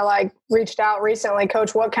in, and they're like, reached out recently,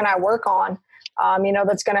 Coach, what can I work on?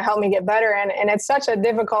 That's going to help me get better. And it's such a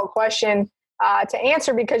difficult question to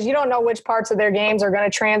answer, because you don't know which parts of their games are going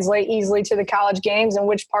to translate easily to the college games and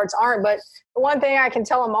which parts aren't. But the one thing I can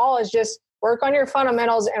tell them all is just work on your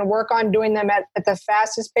fundamentals and work on doing them at the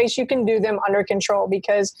fastest pace you can do them under control,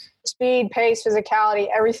 because speed, pace, physicality,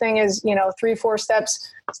 everything is, 3-4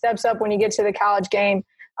 steps up when you get to the college game.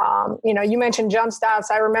 You mentioned jump stops.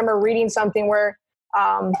 I remember reading something where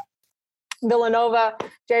Villanova,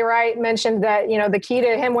 Jay Wright mentioned that, the key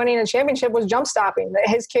to him winning a championship was jump stopping. That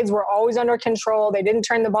his kids were always under control. They didn't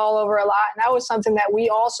turn the ball over a lot. And that was something that we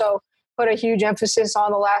also put a huge emphasis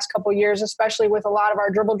on the last couple of years, especially with a lot of our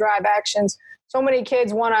dribble drive actions. So many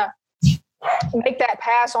kids want to make that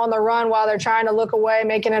pass on the run while they're trying to look away,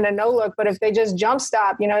 making it a no look. But if they just jump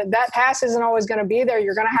stop, that pass isn't always going to be there.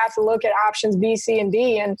 You're going to have to look at options B, C, and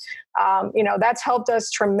D. And, that's helped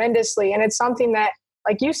us tremendously. And it's something that,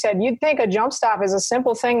 like you said, you'd think a jump stop is a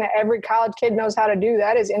simple thing that every college kid knows how to do.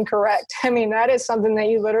 That is incorrect. I mean, that is something that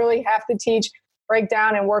you literally have to teach, break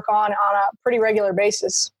down, and work on a pretty regular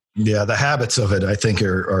basis. Yeah, the habits of it, I think,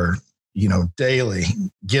 are daily,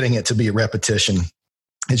 getting it to be a repetition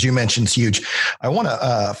as you mentioned, is huge. I want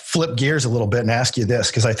to flip gears a little bit and ask you this,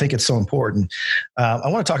 because I think it's so important. I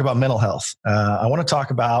want to talk about mental health. I want to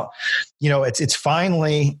talk about, it's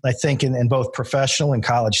finally, I think, in both professional and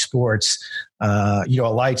college sports, a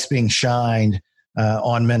light's being shined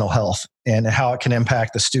on mental health and how it can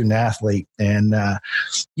impact the student athlete. And,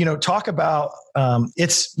 talk about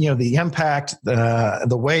the impact,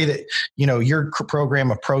 the way that, your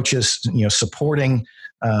program approaches, supporting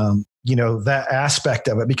that aspect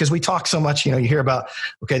of it, because we talk so much, you hear about,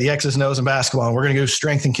 okay, the X's and O's in basketball, and we're going to do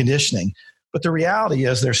strength and conditioning. But the reality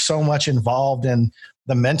is there's so much involved in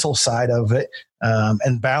the mental side of it,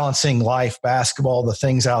 and balancing life, basketball, the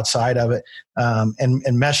things outside of it, and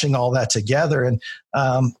meshing all that together. And,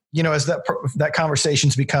 as that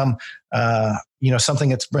conversation's become, something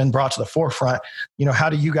that's been brought to the forefront, how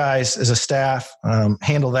do you guys as a staff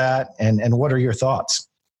handle that? And what are your thoughts?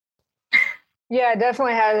 Yeah, it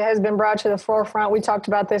definitely has been brought to the forefront. We talked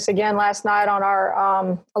about this again last night on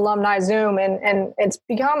our alumni Zoom, and it's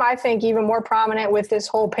become, I think, even more prominent with this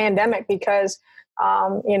whole pandemic because,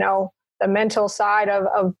 the mental side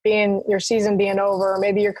of being your season being over, or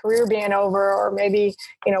maybe your career being over, or maybe,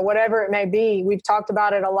 whatever it may be. We've talked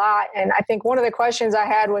about it a lot. And I think one of the questions I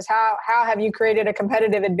had was how have you created a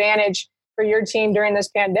competitive advantage for your team during this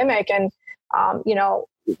pandemic? And,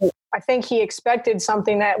 I think he expected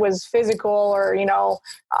something that was physical or,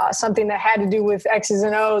 something that had to do with X's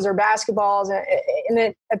and O's or basketballs.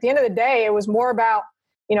 And at the end of the day, it was more about,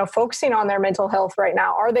 focusing on their mental health right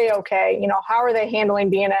now. Are they okay? How are they handling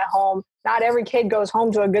being at home? Not every kid goes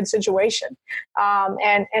home to a good situation.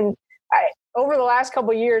 And over the last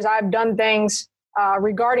couple of years, I've done things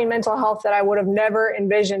regarding mental health that I would have never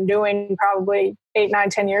envisioned doing probably 8, 9,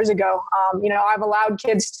 10 years ago. I've allowed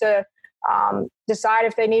kids to decide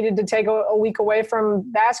if they needed to take a week away from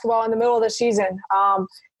basketball in the middle of the season.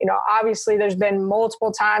 Obviously there's been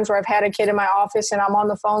multiple times where I've had a kid in my office and I'm on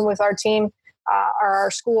the phone with our team,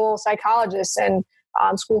 our school psychologists and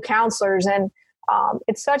school counselors. And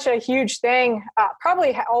it's such a huge thing.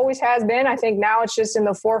 Probably always has been. I think now it's just in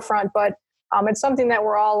the forefront, but it's something that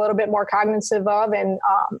we're all a little bit more cognizant of. And,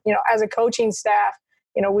 as a coaching staff,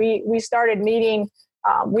 we started meeting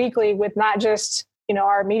weekly with not just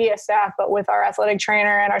our media staff, but with our athletic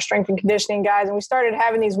trainer and our strength and conditioning guys. And we started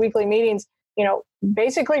having these weekly meetings,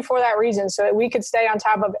 basically for that reason, so that we could stay on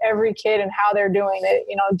top of every kid and how they're doing it.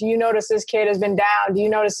 Do you notice this kid has been down? Do you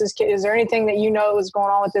notice this kid? Is there anything that is going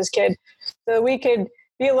on with this kid? So that we could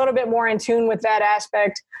be a little bit more in tune with that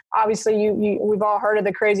aspect. Obviously, we've all heard of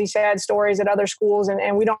the crazy, sad stories at other schools,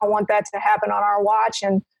 and we don't want that to happen on our watch.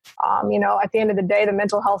 And, at the end of the day, the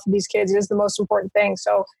mental health of these kids is the most important thing.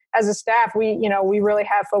 So as a staff, we really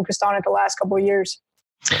have focused on it the last couple of years.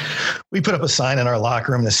 We put up a sign in our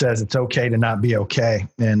locker room that says it's okay to not be okay.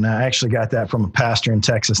 And I actually got that from a pastor in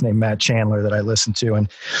Texas named Matt Chandler that I listened to. And,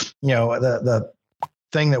 the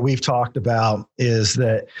thing that we've talked about is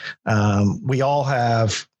that we all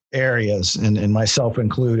have areas, and myself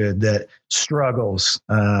included, that struggles,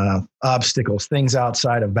 obstacles, things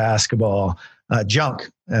outside of basketball, junk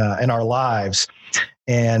in our lives.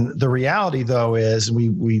 And the reality, though, is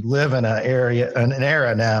we live in an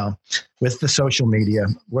era now with the social media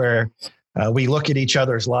where we look at each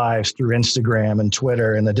other's lives through Instagram and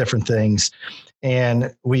Twitter and the different things.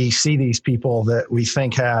 And we see these people that we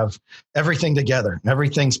think have everything together.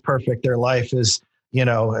 Everything's perfect. Their life is,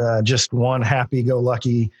 just one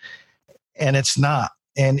happy-go-lucky, and it's not.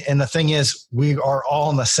 And the thing is, we are all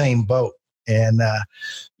in the same boat. And,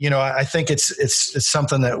 I think it's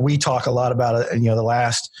something that we talk a lot about, the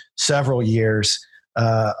last several years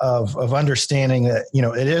of understanding that,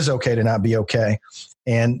 it is okay to not be okay.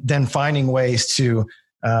 And then finding ways to,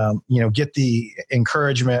 get the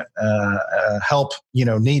encouragement, help,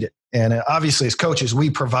 needed. And obviously as coaches, we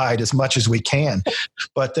provide as much as we can,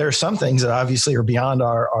 but there are some things that obviously are beyond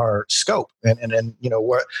our scope and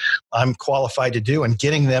what I'm qualified to do, and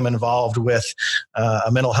getting them involved with a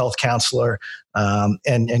mental health counselor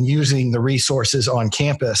and using the resources on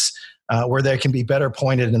campus where they can be better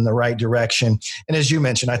pointed in the right direction. And as you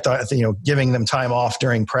mentioned, I thought, giving them time off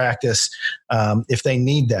during practice if they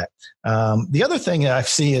need that. The other thing that I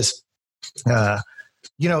see is,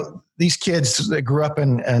 these kids that grew up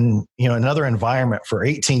in another environment for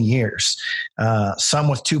 18 years, some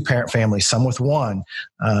with 2-parent families, some with one,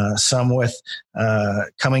 some with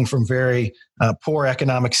coming from very poor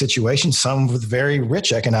economic situations, some with very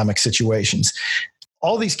rich economic situations.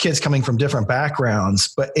 All these kids coming from different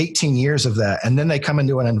backgrounds, but 18 years of that. And then they come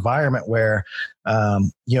into an environment where,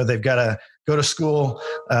 they've got to go to school.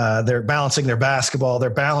 They're balancing their basketball. They're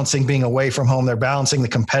balancing being away from home. They're balancing the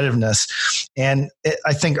competitiveness. And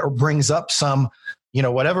I think it brings up some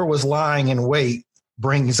whatever was lying in wait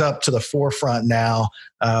brings up to the forefront now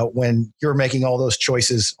when you're making all those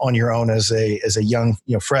choices on your own as a young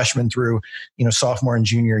freshman through sophomore and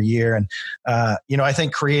junior year. And I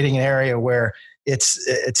think creating an area where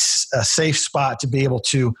it's a safe spot to be able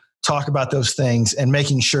to talk about those things and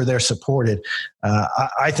making sure they're supported,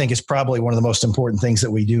 I think is probably one of the most important things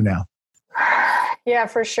that we do now. Yeah,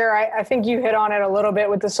 for sure. I think you hit on it a little bit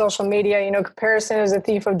with the social media. Comparison is a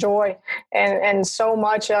thief of joy. And so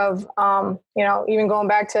much of, even going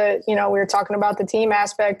back to, we were talking about the team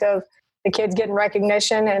aspect of the kids getting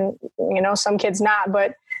recognition and, some kids not.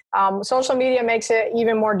 But social media makes it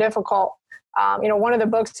even more difficult. One of the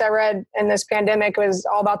books I read in this pandemic was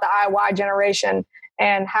all about the IY generation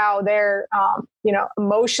and how they're,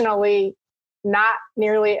 emotionally not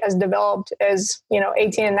nearly as developed as,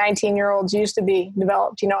 18 and 19-year-olds used to be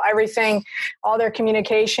developed. Everything, all their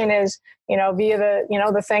communication is, via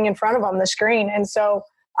the thing in front of them, the screen. And so,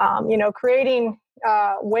 creating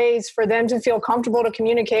ways for them to feel comfortable to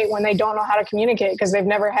communicate when they don't know how to communicate because they've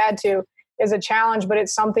never had to is a challenge, but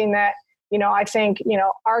it's something that, I think,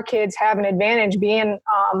 our kids have an advantage being,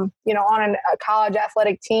 on a college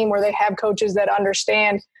athletic team where they have coaches that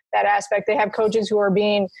understand that aspect. They have coaches who are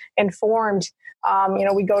being informed.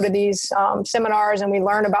 We go to these seminars and we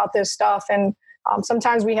learn about this stuff. And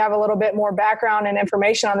sometimes we have a little bit more background and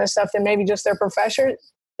information on this stuff than maybe just their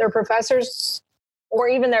professors, or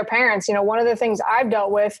even their parents. One of the things I've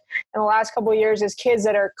dealt with in the last couple of years is kids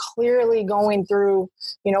that are clearly going through,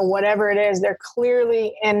 whatever it is. They're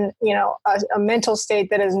clearly in, a mental state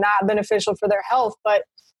that is not beneficial for their health. But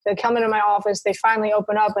they come into my office, they finally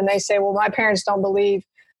open up and they say, well, my parents don't believe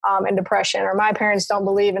in depression, or my parents don't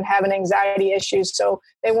believe in having anxiety issues, so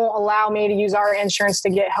they won't allow me to use our insurance to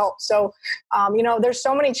get help. So, there's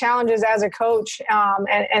so many challenges as a coach.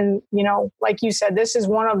 And like you said, this is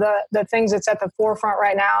one of the things that's at the forefront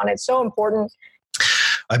right now. And it's so important.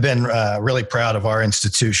 I've been really proud of our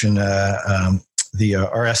institution. Our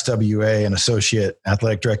SWA and Associate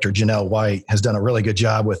Athletic Director, Janelle White, has done a really good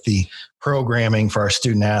job with the programming for our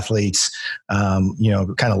student athletes.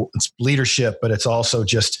 Kind of it's leadership, but it's also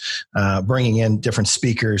just bringing in different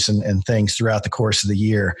speakers and things throughout the course of the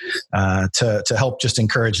year to help just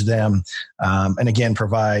encourage them. And again,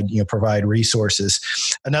 provide resources.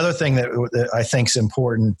 Another thing that I think is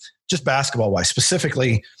important, just basketball wise,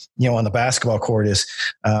 specifically, on the basketball court, is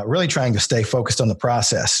really trying to stay focused on the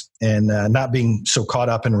process and not being so caught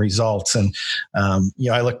up in results. And,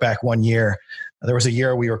 I look back one year, there was a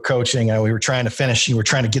year we were coaching and we were trying to finish, we were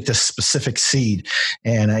trying to get this specific seed.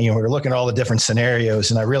 And, we were looking at all the different scenarios.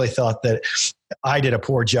 And I really thought that I did a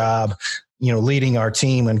poor job, leading our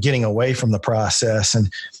team and getting away from the process.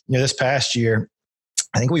 And, this past year,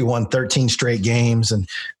 I think we won 13 straight games. And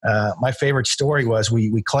my favorite story was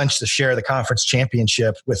we clinched the share of the conference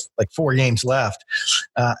championship with like 4 games left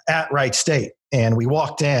at Wright State. And we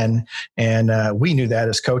walked in and we knew that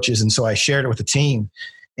as coaches. And so I shared it with the team.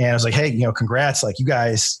 And I was like, hey, congrats. Like, you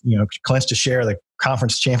guys, clinched a share of the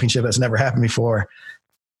conference championship. That's never happened before.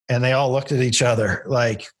 And they all looked at each other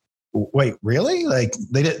like, wait, really? Like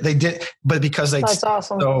they did, but because That's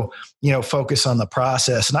awesome. So, focus on the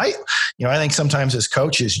process. And I think sometimes as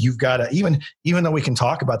coaches, you've got to, even though we can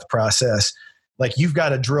talk about the process, like you've got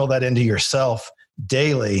to drill that into yourself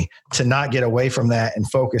daily to not get away from that and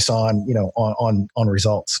focus on, on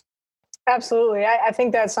results. Absolutely. I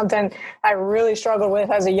think that's something I really struggled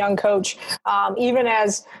with as a young coach, even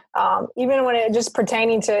when it just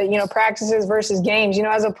pertaining to, practices versus games.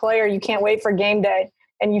 As a player, you can't wait for game day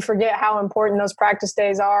and you forget how important those practice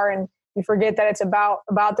days are, and you forget that it's about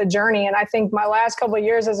the journey. And I think my last couple of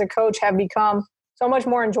years as a coach have become so much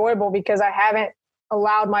more enjoyable because I haven't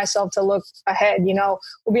allowed myself to look ahead. We'll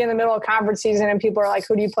be in the middle of conference season and people are like,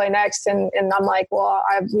 who do you play next? And I'm like, well,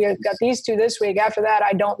 we got these 2 this week. After that,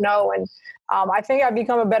 I don't know. And I think I've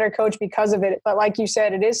become a better coach because of it. But like you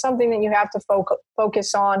said, it is something that you have to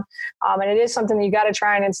focus on. And it is something that you got to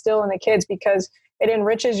try and instill in the kids because it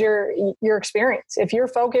enriches your experience. If you're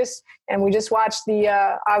focused, and we just watched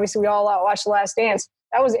obviously we all watched The Last Dance.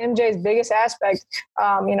 That was MJ's biggest aspect.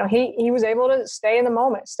 He was able to stay in the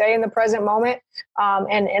moment, stay in the present moment.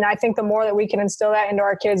 And I think the more that we can instill that into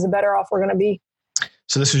our kids, the better off we're going to be.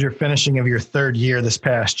 So this is your finishing of your 3rd year this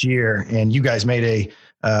past year, and you guys made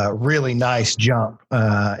a really nice jump.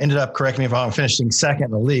 Ended up, correct me if I'm finishing 2nd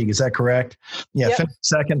in the league. Is that correct? Yeah, yep. Finished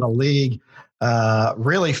 2nd in the league.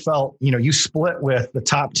 Really felt, you split with the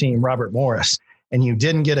top team, Robert Morris, and you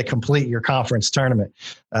didn't get to complete your conference tournament.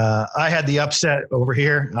 I had the upset over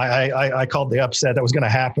here. I called the upset that was going to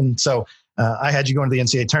happen. So I had you going to the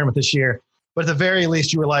NCAA tournament this year. But at the very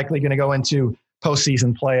least, you were likely going to go into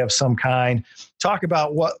postseason play of some kind. Talk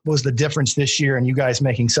about what was the difference this year and you guys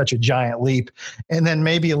making such a giant leap. And then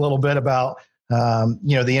maybe a little bit about,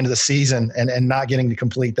 the end of the season and not getting to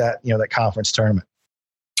complete that, that conference tournament.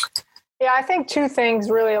 Yeah, I think two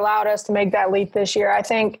things really allowed us to make that leap this year. I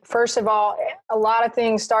think, first of all, a lot of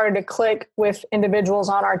things started to click with individuals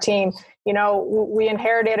on our team. We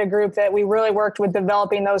inherited a group that we really worked with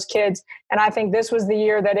developing those kids. And I think this was the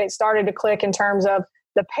year that it started to click in terms of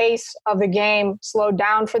the pace of the game slowed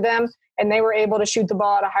down for them, and they were able to shoot the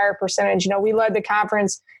ball at a higher percentage. We led the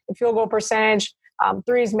conference in field goal percentage,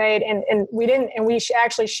 threes made, and we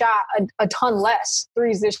actually shot a ton less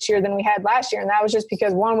threes this year than we had last year. And that was just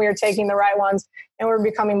because, one, we were taking the right ones and we were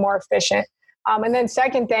becoming more efficient. And then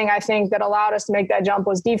second thing I think that allowed us to make that jump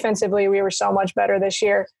was defensively, we were so much better this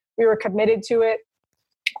year. We were committed to it.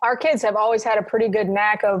 Our kids have always had a pretty good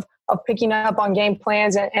knack of picking up on game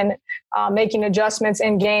plans and making adjustments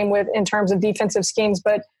in game in terms of defensive schemes.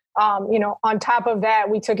 But, on top of that,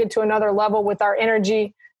 we took it to another level with our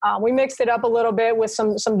energy. We mixed it up a little bit with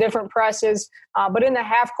some different presses, but in the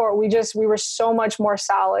half court, we were so much more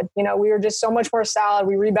solid. We were just so much more solid.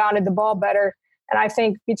 We rebounded the ball better. And I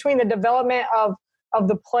think between the development of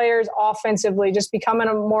the players offensively, just becoming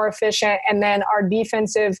more efficient, and then our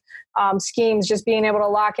defensive schemes, just being able to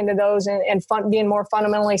lock into those and being more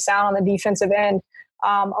fundamentally sound on the defensive end,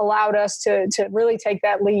 allowed us to really take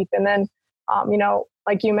that leap. And then,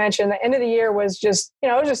 like you mentioned, the end of the year was just, it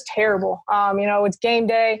was just terrible. It's game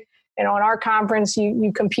day. In our conference,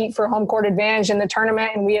 you compete for home court advantage in the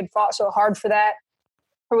tournament, and we had fought so hard for that.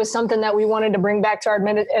 It was something that we wanted to bring back to our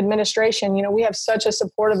administration. We have such a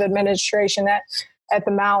supportive administration at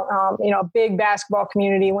the Mount, a big basketball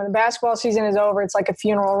community. When the basketball season is over, it's like a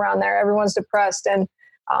funeral around there. Everyone's depressed, and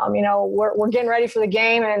we're getting ready for the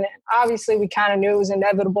game, and obviously we kind of knew it was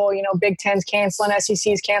inevitable. Big Ten's canceling,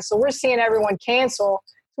 SEC's canceled. We're seeing everyone cancel.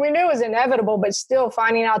 We knew it was inevitable, but still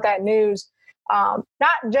finding out that news, not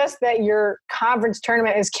just that your conference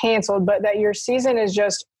tournament is canceled, but that your season is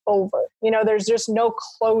just over. There's just no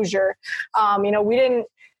closure. We didn't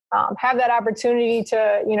have that opportunity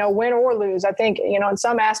to, win or lose. I think, in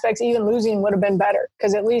some aspects, even losing would have been better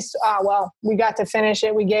because at least, we got to finish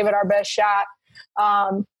it. We gave it our best shot.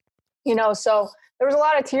 So there was a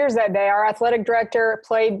lot of tears that day. Our athletic director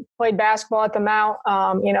played basketball at the Mount.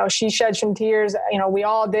 She shed some tears. We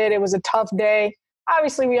all did. It was a tough day.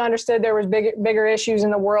 Obviously, we understood there was bigger issues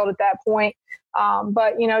in the world at that point.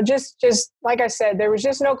 But just like I said, there was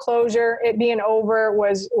just no closure. It being over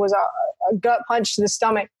was a gut punch to the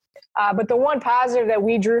stomach. But the one positive that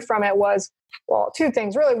we drew from it was, well, two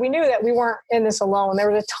things. Really, we knew that we weren't in this alone.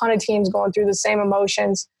 There was a ton of teams going through the same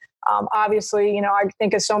emotions. Obviously, I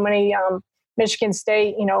think of so many, Michigan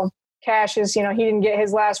State, Cassius, he didn't get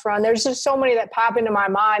his last run. There's just so many that pop into my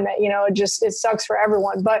mind that, it sucks for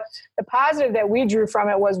everyone. But the positive that we drew from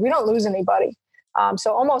it was we don't lose anybody.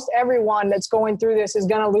 So almost everyone that's going through this is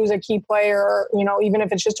going to lose a key player, or, even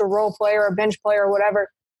if it's just a role player, a bench player, or whatever.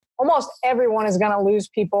 Almost everyone is going to lose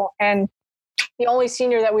people. And the only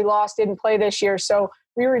senior that we lost didn't play this year. So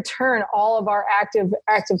we return all of our active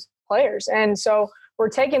players. And so we're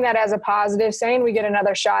taking that as a positive, saying we get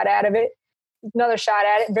another shot at it.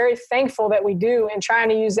 Very thankful that we do, and trying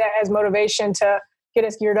to use that as motivation to get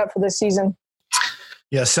us geared up for this season.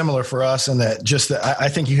 Yeah, similar for us in that I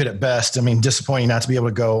think you hit it best. I mean, disappointing not to be able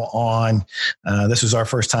to go on. This was our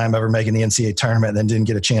first time ever making the NCAA tournament and then didn't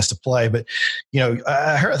get a chance to play. But,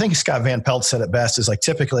 I think Scott Van Pelt said it best, is like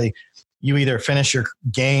typically you either finish your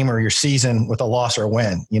game or your season with a loss or a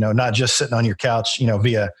win, not just sitting on your couch,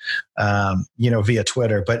 via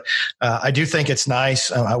Twitter. But I do think it's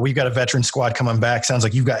nice. We've got a veteran squad coming back. Sounds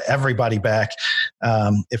like you've got everybody back.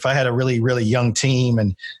 If I had a really, really young team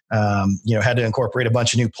and, had to incorporate a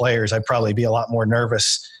bunch of new players, I'd probably be a lot more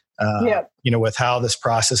nervous, with how this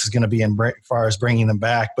process is going to be as far as bringing them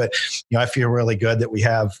back. But, I feel really good that we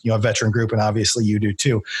have, a veteran group, and obviously you do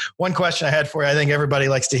too. One question I had for you, I think everybody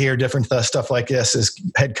likes to hear different stuff like this, is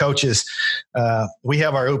head coaches. We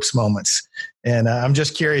have our oops moments. And I'm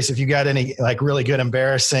just curious if you got any like really good,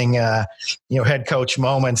 embarrassing, head coach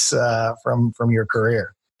moments from your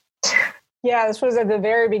career. Yeah, this was at the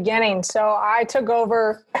very beginning. So I took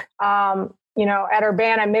over, at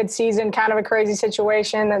Urbana mid-season, kind of a crazy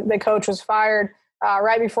situation. The coach was fired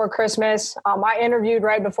right before Christmas. I interviewed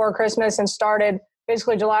right before Christmas and started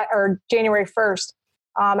basically January 1st.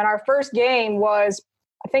 And our first game was,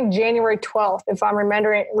 I think, January 12th, if I'm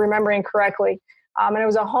remembering correctly. And it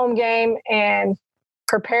was a home game, and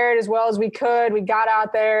prepared as well as we could. We got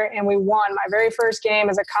out there and we won my very first game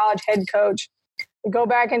as a college head coach. We go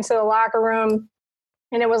back into the locker room.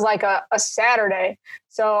 and it was like a Saturday.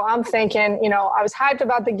 So I'm thinking, I was hyped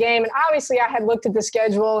about the game, and obviously I had looked at the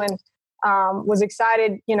schedule and was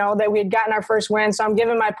excited, that we had gotten our first win. So I'm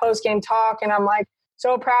giving my post-game talk, and I'm like,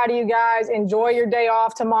 so proud of you guys. Enjoy your day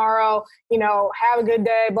off tomorrow. Have a good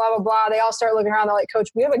day, blah, blah, blah. They all start looking around. They're like, Coach,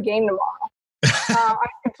 we have a game tomorrow. I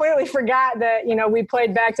completely forgot that, we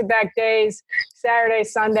played back-to-back days, Saturday,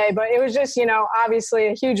 Sunday. But it was just, obviously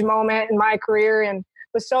a huge moment in my career, and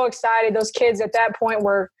was so excited. Those kids at that point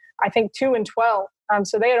were, I think, 2-12.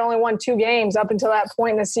 So they had only won 2 games up until that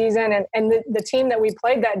point in the season. And the team that we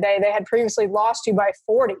played that day, they had previously lost to by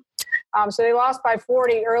 40. So they lost by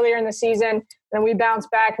 40 earlier in the season. Then we bounced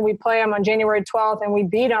back and we play them on January 12th and we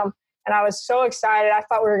beat them. And I was so excited. I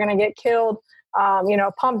thought we were going to get killed.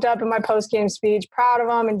 Pumped up in my post-game speech, proud of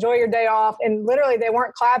them, enjoy your day off. And literally they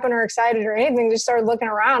weren't clapping or excited or anything. They just started looking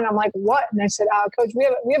around. And I'm like, what? And they said, Coach, we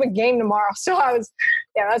have a game tomorrow. So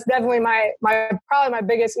that's definitely probably my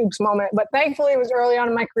biggest oops moment. But thankfully it was early on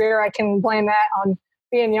in my career. I can blame that on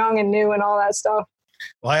being young and new and all that stuff.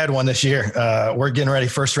 Well, I had one this year. We're getting ready,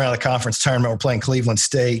 first round of the conference tournament. We're playing Cleveland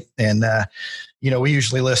State. And, we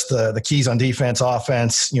usually list the keys on defense,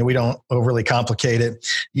 offense. We don't overly complicate it.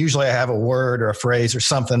 Usually I have a word or a phrase or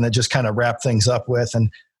something that just kind of wrap things up with.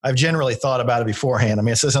 And I've generally thought about it beforehand. I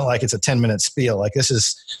mean, this isn't like it's a 10-minute spiel. Like this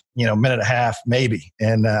is, minute and a half, maybe.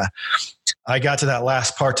 And I got to that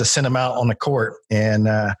last part to send them out on the court. And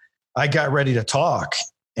I got ready to talk.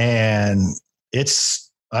 And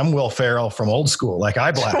I'm Will Ferrell from old school. Like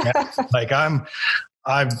I black out. Like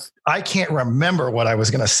I can't remember what I was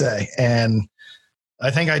going to say. And I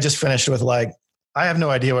think I just finished with I have no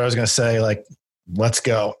idea what I was going to say. Like, let's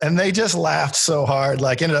go. And they just laughed so hard,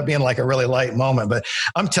 ended up being a really light moment. But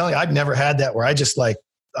I'm telling you, I've never had that where I just I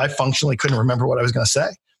functionally couldn't remember what I was going to say.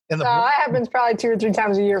 And that happens probably 2 or 3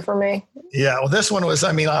 times a year for me. Yeah. Well, this one was,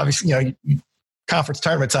 obviously, conference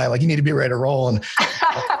tournament time, you need to be ready to roll. And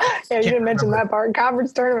yeah, you didn't mention that part.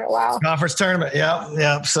 Conference tournament. Wow. Conference tournament. Yeah.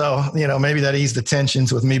 Yeah. So, maybe that eased the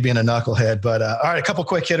tensions with me being a knucklehead, but all right, a couple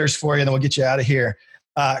quick hitters for you and then we'll get you out of here.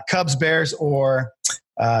 Cubs, Bears or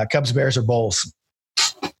Bulls?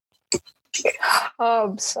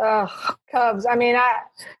 Cubs. I mean,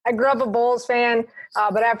 I grew up a Bulls fan,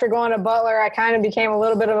 but after going to Butler, I kind of became a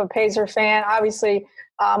little bit of a Pacer fan. Obviously,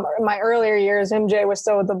 in my earlier years, MJ was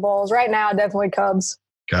still with the Bulls. Right now, definitely Cubs.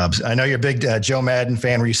 Cubs. I know you're a big Joe Madden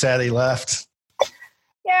fan. Were you sad he left?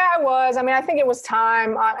 Yeah, I was. I mean, I think it was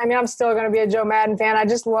time. I'm still going to be a Joe Madden fan. I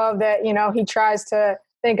just love that, he tries to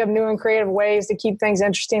think of new and creative ways to keep things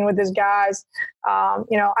interesting with his guys.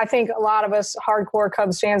 I think a lot of us hardcore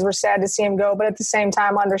Cubs fans were sad to see him go, but at the same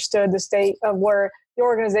time understood the state of where the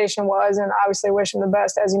organization was and obviously wish him the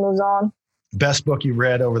best as he moves on. Best book you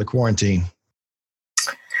read over the quarantine?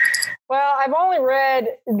 Well, I've only read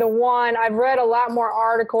the one. I've read a lot more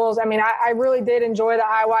articles. I mean, I really did enjoy the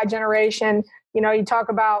IY generation. You talk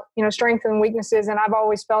about, strengths and weaknesses, and I've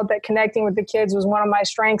always felt that connecting with the kids was one of my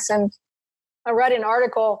strengths. And I read an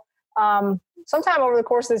article sometime over the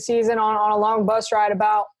course of the season on a long bus ride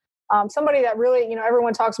about somebody that really,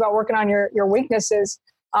 everyone talks about working on your weaknesses.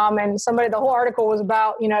 And the whole article was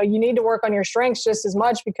about, you need to work on your strengths just as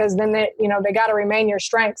much because then they got to remain your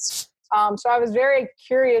strengths. So I was very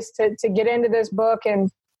curious to get into this book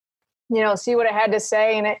and, see what it had to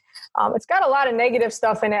say. And it's got a lot of negative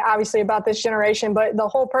stuff in it, obviously, about this generation. But the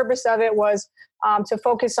whole purpose of it was to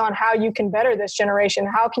focus on how you can better this generation,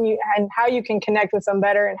 how you can connect with them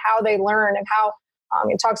better and how they learn and how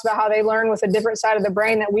it talks about how they learn with a different side of the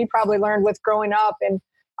brain that we probably learned with growing up and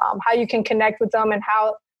how you can connect with them and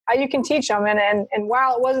how you can teach them. And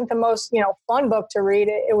while it wasn't the most, fun book to read,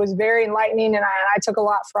 it was very enlightening and I took a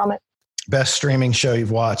lot from it. Best streaming show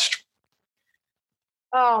you've watched?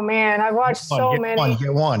 Oh man, I've watched so many.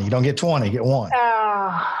 Get one. You don't get 20, get one.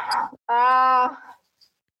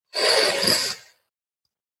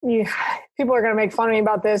 People are going to make fun of me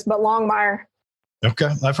about this, but Longmire. Okay.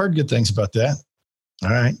 I've heard good things about that. All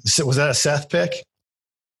right. So was that a Seth pick?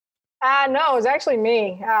 No, it was actually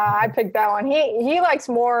me. I picked that one. He likes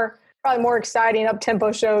probably more exciting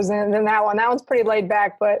up-tempo shows than that one. That one's pretty laid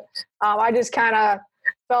back, but I just kind of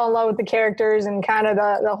fell in love with the characters and kind of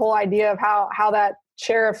the whole idea of how that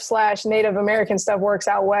sheriff / Native American stuff works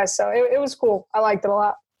out west. So it was cool. I liked it a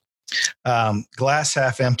lot. Glass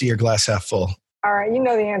half empty or glass half full? All right. You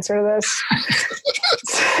know the answer to this.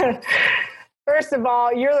 First of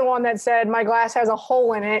all, you're the one that said my glass has a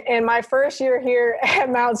hole in it. And my first year here at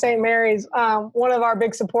Mount St. Mary's, one of our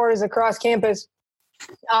big supporters across campus,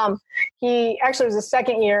 he actually was the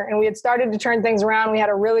second year and we had started to turn things around. We had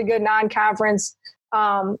a really good non-conference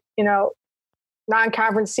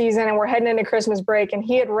season and we're heading into Christmas break and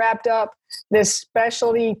he had wrapped up this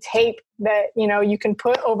specialty tape that, you know, you can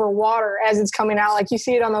put over water as it's coming out. Like you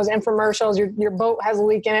see it on those infomercials, your boat has a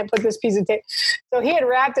leak in it, put this piece of tape. So he had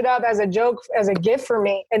wrapped it up as a joke, as a gift for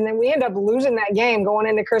me. And then we ended up losing that game going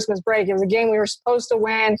into Christmas break. It was a game we were supposed to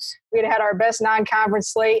win. We had our best non-conference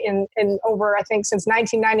slate in over, I think, since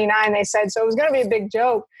 1999, they said. So it was going to be a big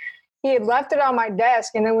joke. He had left it on my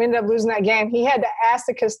desk, and then we ended up losing that game. He had to ask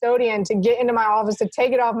the custodian to get into my office to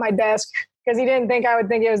take it off my desk because he didn't think I would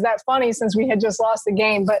think it was that funny since we had just lost the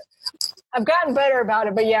game. But I've gotten better about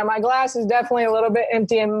it. But, yeah, my glass is definitely a little bit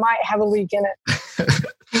empty and might have a leak in it.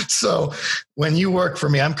 So when you work for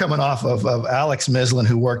me, I'm coming off of Alex Mislin,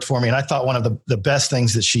 who worked for me. And I thought one of the best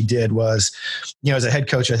things that she did was, you know, as a head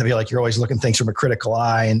coach, I feel like you're always looking things from a critical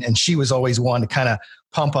eye. And she was always one to kind of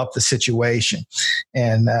pump up the situation.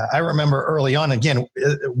 And I remember early on, again,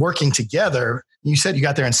 working together, you said you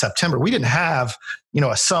got there in September. We didn't have, you know,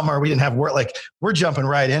 a summer. We didn't have work. Like, we're jumping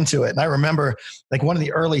right into it. And I remember, like, one of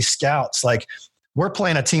the early scouts, like, we're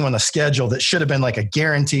playing a team on the schedule that should have been like a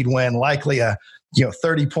guaranteed win, likely a,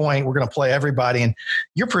 30-point, we're going to play everybody. And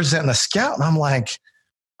you're presenting a scout. And I'm like,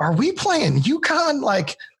 are we playing UConn?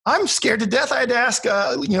 Like, I'm scared to death. I had to ask,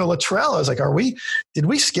 Latrell. I was like, did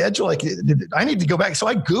we schedule? Like, I need to go back. So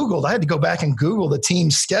I had to go back and Google the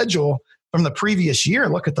team's schedule from the previous year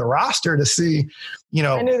and look at the roster to see,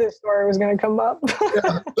 I knew this story was going to come up.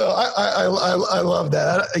 Yeah, so I love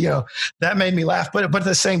that. That made me laugh. But at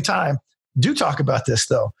the same time, do talk about this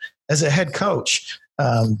though, as a head coach,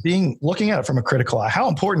 looking at it from a critical eye, how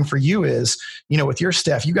important for you is, with your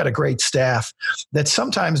staff, you got a great staff that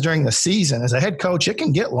sometimes during the season as a head coach, it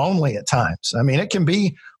can get lonely at times. I mean, it can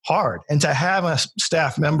be hard. And to have a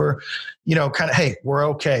staff member, kind of, hey, we're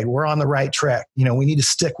okay. We're on the right track. We need to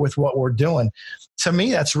stick with what we're doing. To me,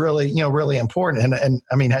 that's really, really important. And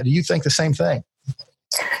I mean, do you think the same thing?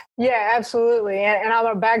 Yeah, absolutely. And I'm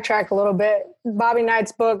going to backtrack a little bit. Bobby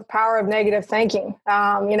Knight's book, Power of Negative Thinking.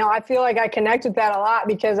 I feel like I connect with that a lot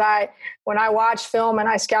because when I watch film and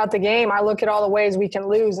I scout the game, I look at all the ways we can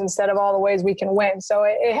lose instead of all the ways we can win. So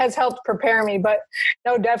it has helped prepare me. But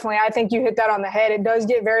no, definitely, I think you hit that on the head. It does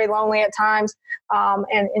get very lonely at times.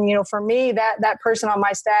 And for me, that person on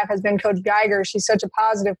my staff has been Coach Geiger. She's such a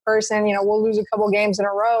positive person. We'll lose a couple games in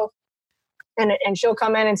a row. And she'll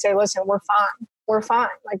come in and say, listen, we're fine. We're fine.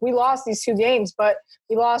 Like, we lost these 2 games, but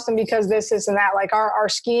we lost them because this and that. Like, our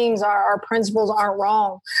schemes, our principles aren't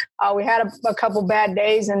wrong. We had a couple bad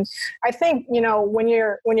days. And I think, when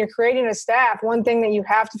you're creating a staff, one thing that you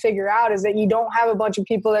have to figure out is that you don't have a bunch of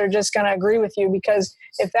people that are just going to agree with you, because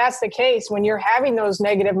if that's the case, when you're having those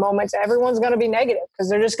negative moments, everyone's going to be negative because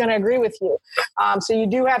they're just going to agree with you. So you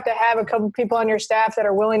do have to have a couple people on your staff that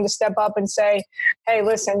are willing to step up and say, hey,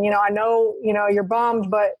 listen, I know, you're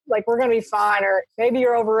bummed, but like, we're going to be fine. Or maybe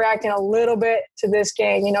you're overreacting a little bit to this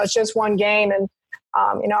game. It's just one game. And,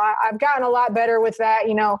 I've gotten a lot better with that.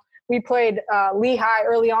 We played Lehigh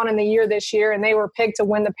early on in the year this year, and they were picked to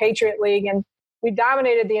win the Patriot League. And we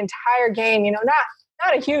dominated the entire game,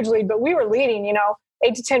 not a huge lead, but we were leading,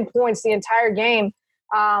 8 to 10 points the entire game.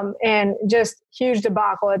 And just huge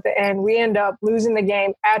debacle at the end. We end up losing the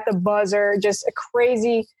game at the buzzer, just a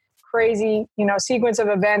crazy, sequence of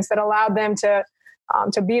events that allowed them to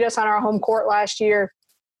beat us on our home court last year.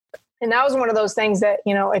 And that was one of those things that,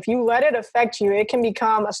 if you let it affect you, it can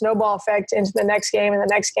become a snowball effect into the next game and the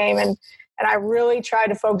next game. And I really tried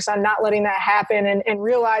to focus on not letting that happen and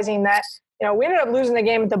realizing that, we ended up losing the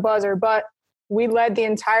game at the buzzer, but we led the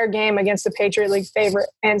entire game against the Patriot League favorite.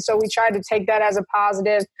 And so we tried to take that as a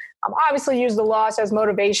positive. Obviously use the loss as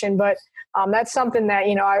motivation, but that's something that,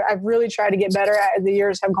 I've really tried to get better at as the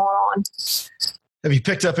years have gone on. Have you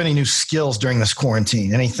picked up any new skills during this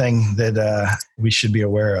quarantine? Anything that we should be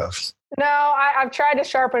aware of? No, I've tried to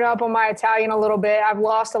sharpen up on my Italian a little bit. I've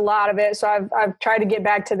lost a lot of it, so I've tried to get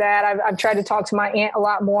back to that. I've tried to talk to my aunt a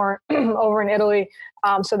lot more over in Italy,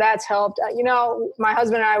 so that's helped. My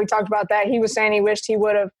husband and I, we talked about that. He was saying he wished he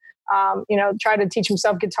would have, tried to teach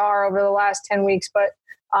himself guitar over the last 10 weeks. But,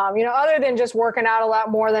 other than just working out a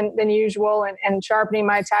lot more than usual and sharpening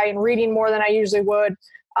my Italian, reading more than I usually would,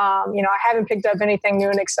 I haven't picked up anything new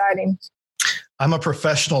and exciting. I'm a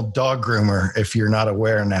professional dog groomer, if you're not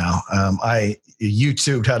aware now. I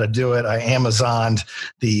YouTubed how to do it. I Amazoned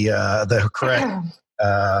the correct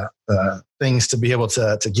things to be able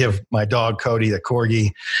to give my dog Cody, the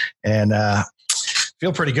Corgi, and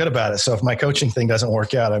feel pretty good about it. So if my coaching thing doesn't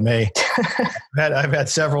work out, I may. I've had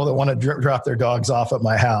several that want to drop their dogs off at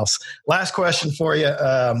my house. Last question for you.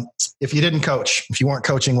 If you didn't coach, if you weren't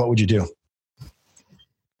coaching, what would you do?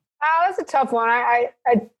 That's a tough one.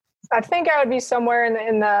 I think I would be somewhere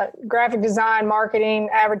in the graphic design, marketing,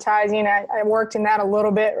 advertising. I worked in that a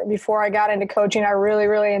little bit before I got into coaching. I really,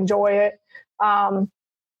 really enjoy it.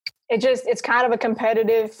 It's kind of a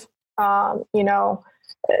competitive,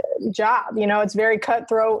 job. It's very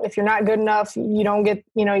cutthroat. If you're not good enough, you don't get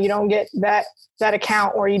that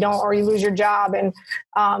account, or you lose your job. And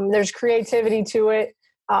there's creativity to it.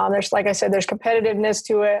 There's, like I said, there's competitiveness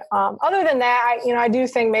to it. Other than that, I do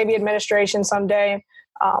think maybe administration someday.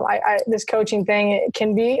 This coaching thing, it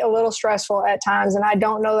can be a little stressful at times, and I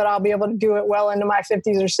don't know that I'll be able to do it well into my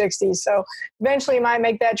 50s or 60s. So eventually I might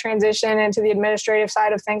make that transition into the administrative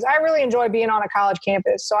side of things. I really enjoy being on a college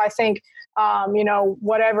campus. So I think,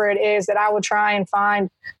 whatever it is, that I will try and find,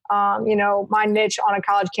 my niche on a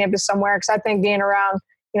college campus somewhere. Because I think being around,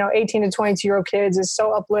 18 to 22-year-old kids is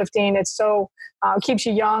so uplifting. It's so keeps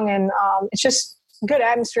you young, and it's just a good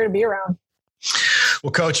atmosphere to be around.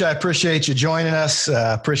 Well, Coach, I appreciate you joining us.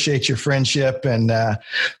 Appreciate your friendship, and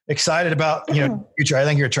excited about the future. I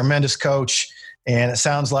think you're a tremendous coach, and it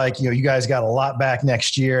sounds like you guys got a lot back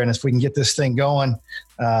next year. And if we can get this thing going,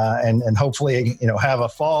 and hopefully have a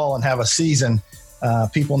fall and have a season,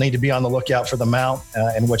 people need to be on the lookout for the Mount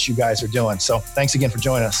and what you guys are doing. So thanks again for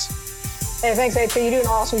joining us. Hey, thanks, AP. You do an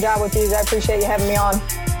awesome job with these. I appreciate you having me on.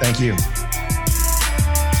 Thank you.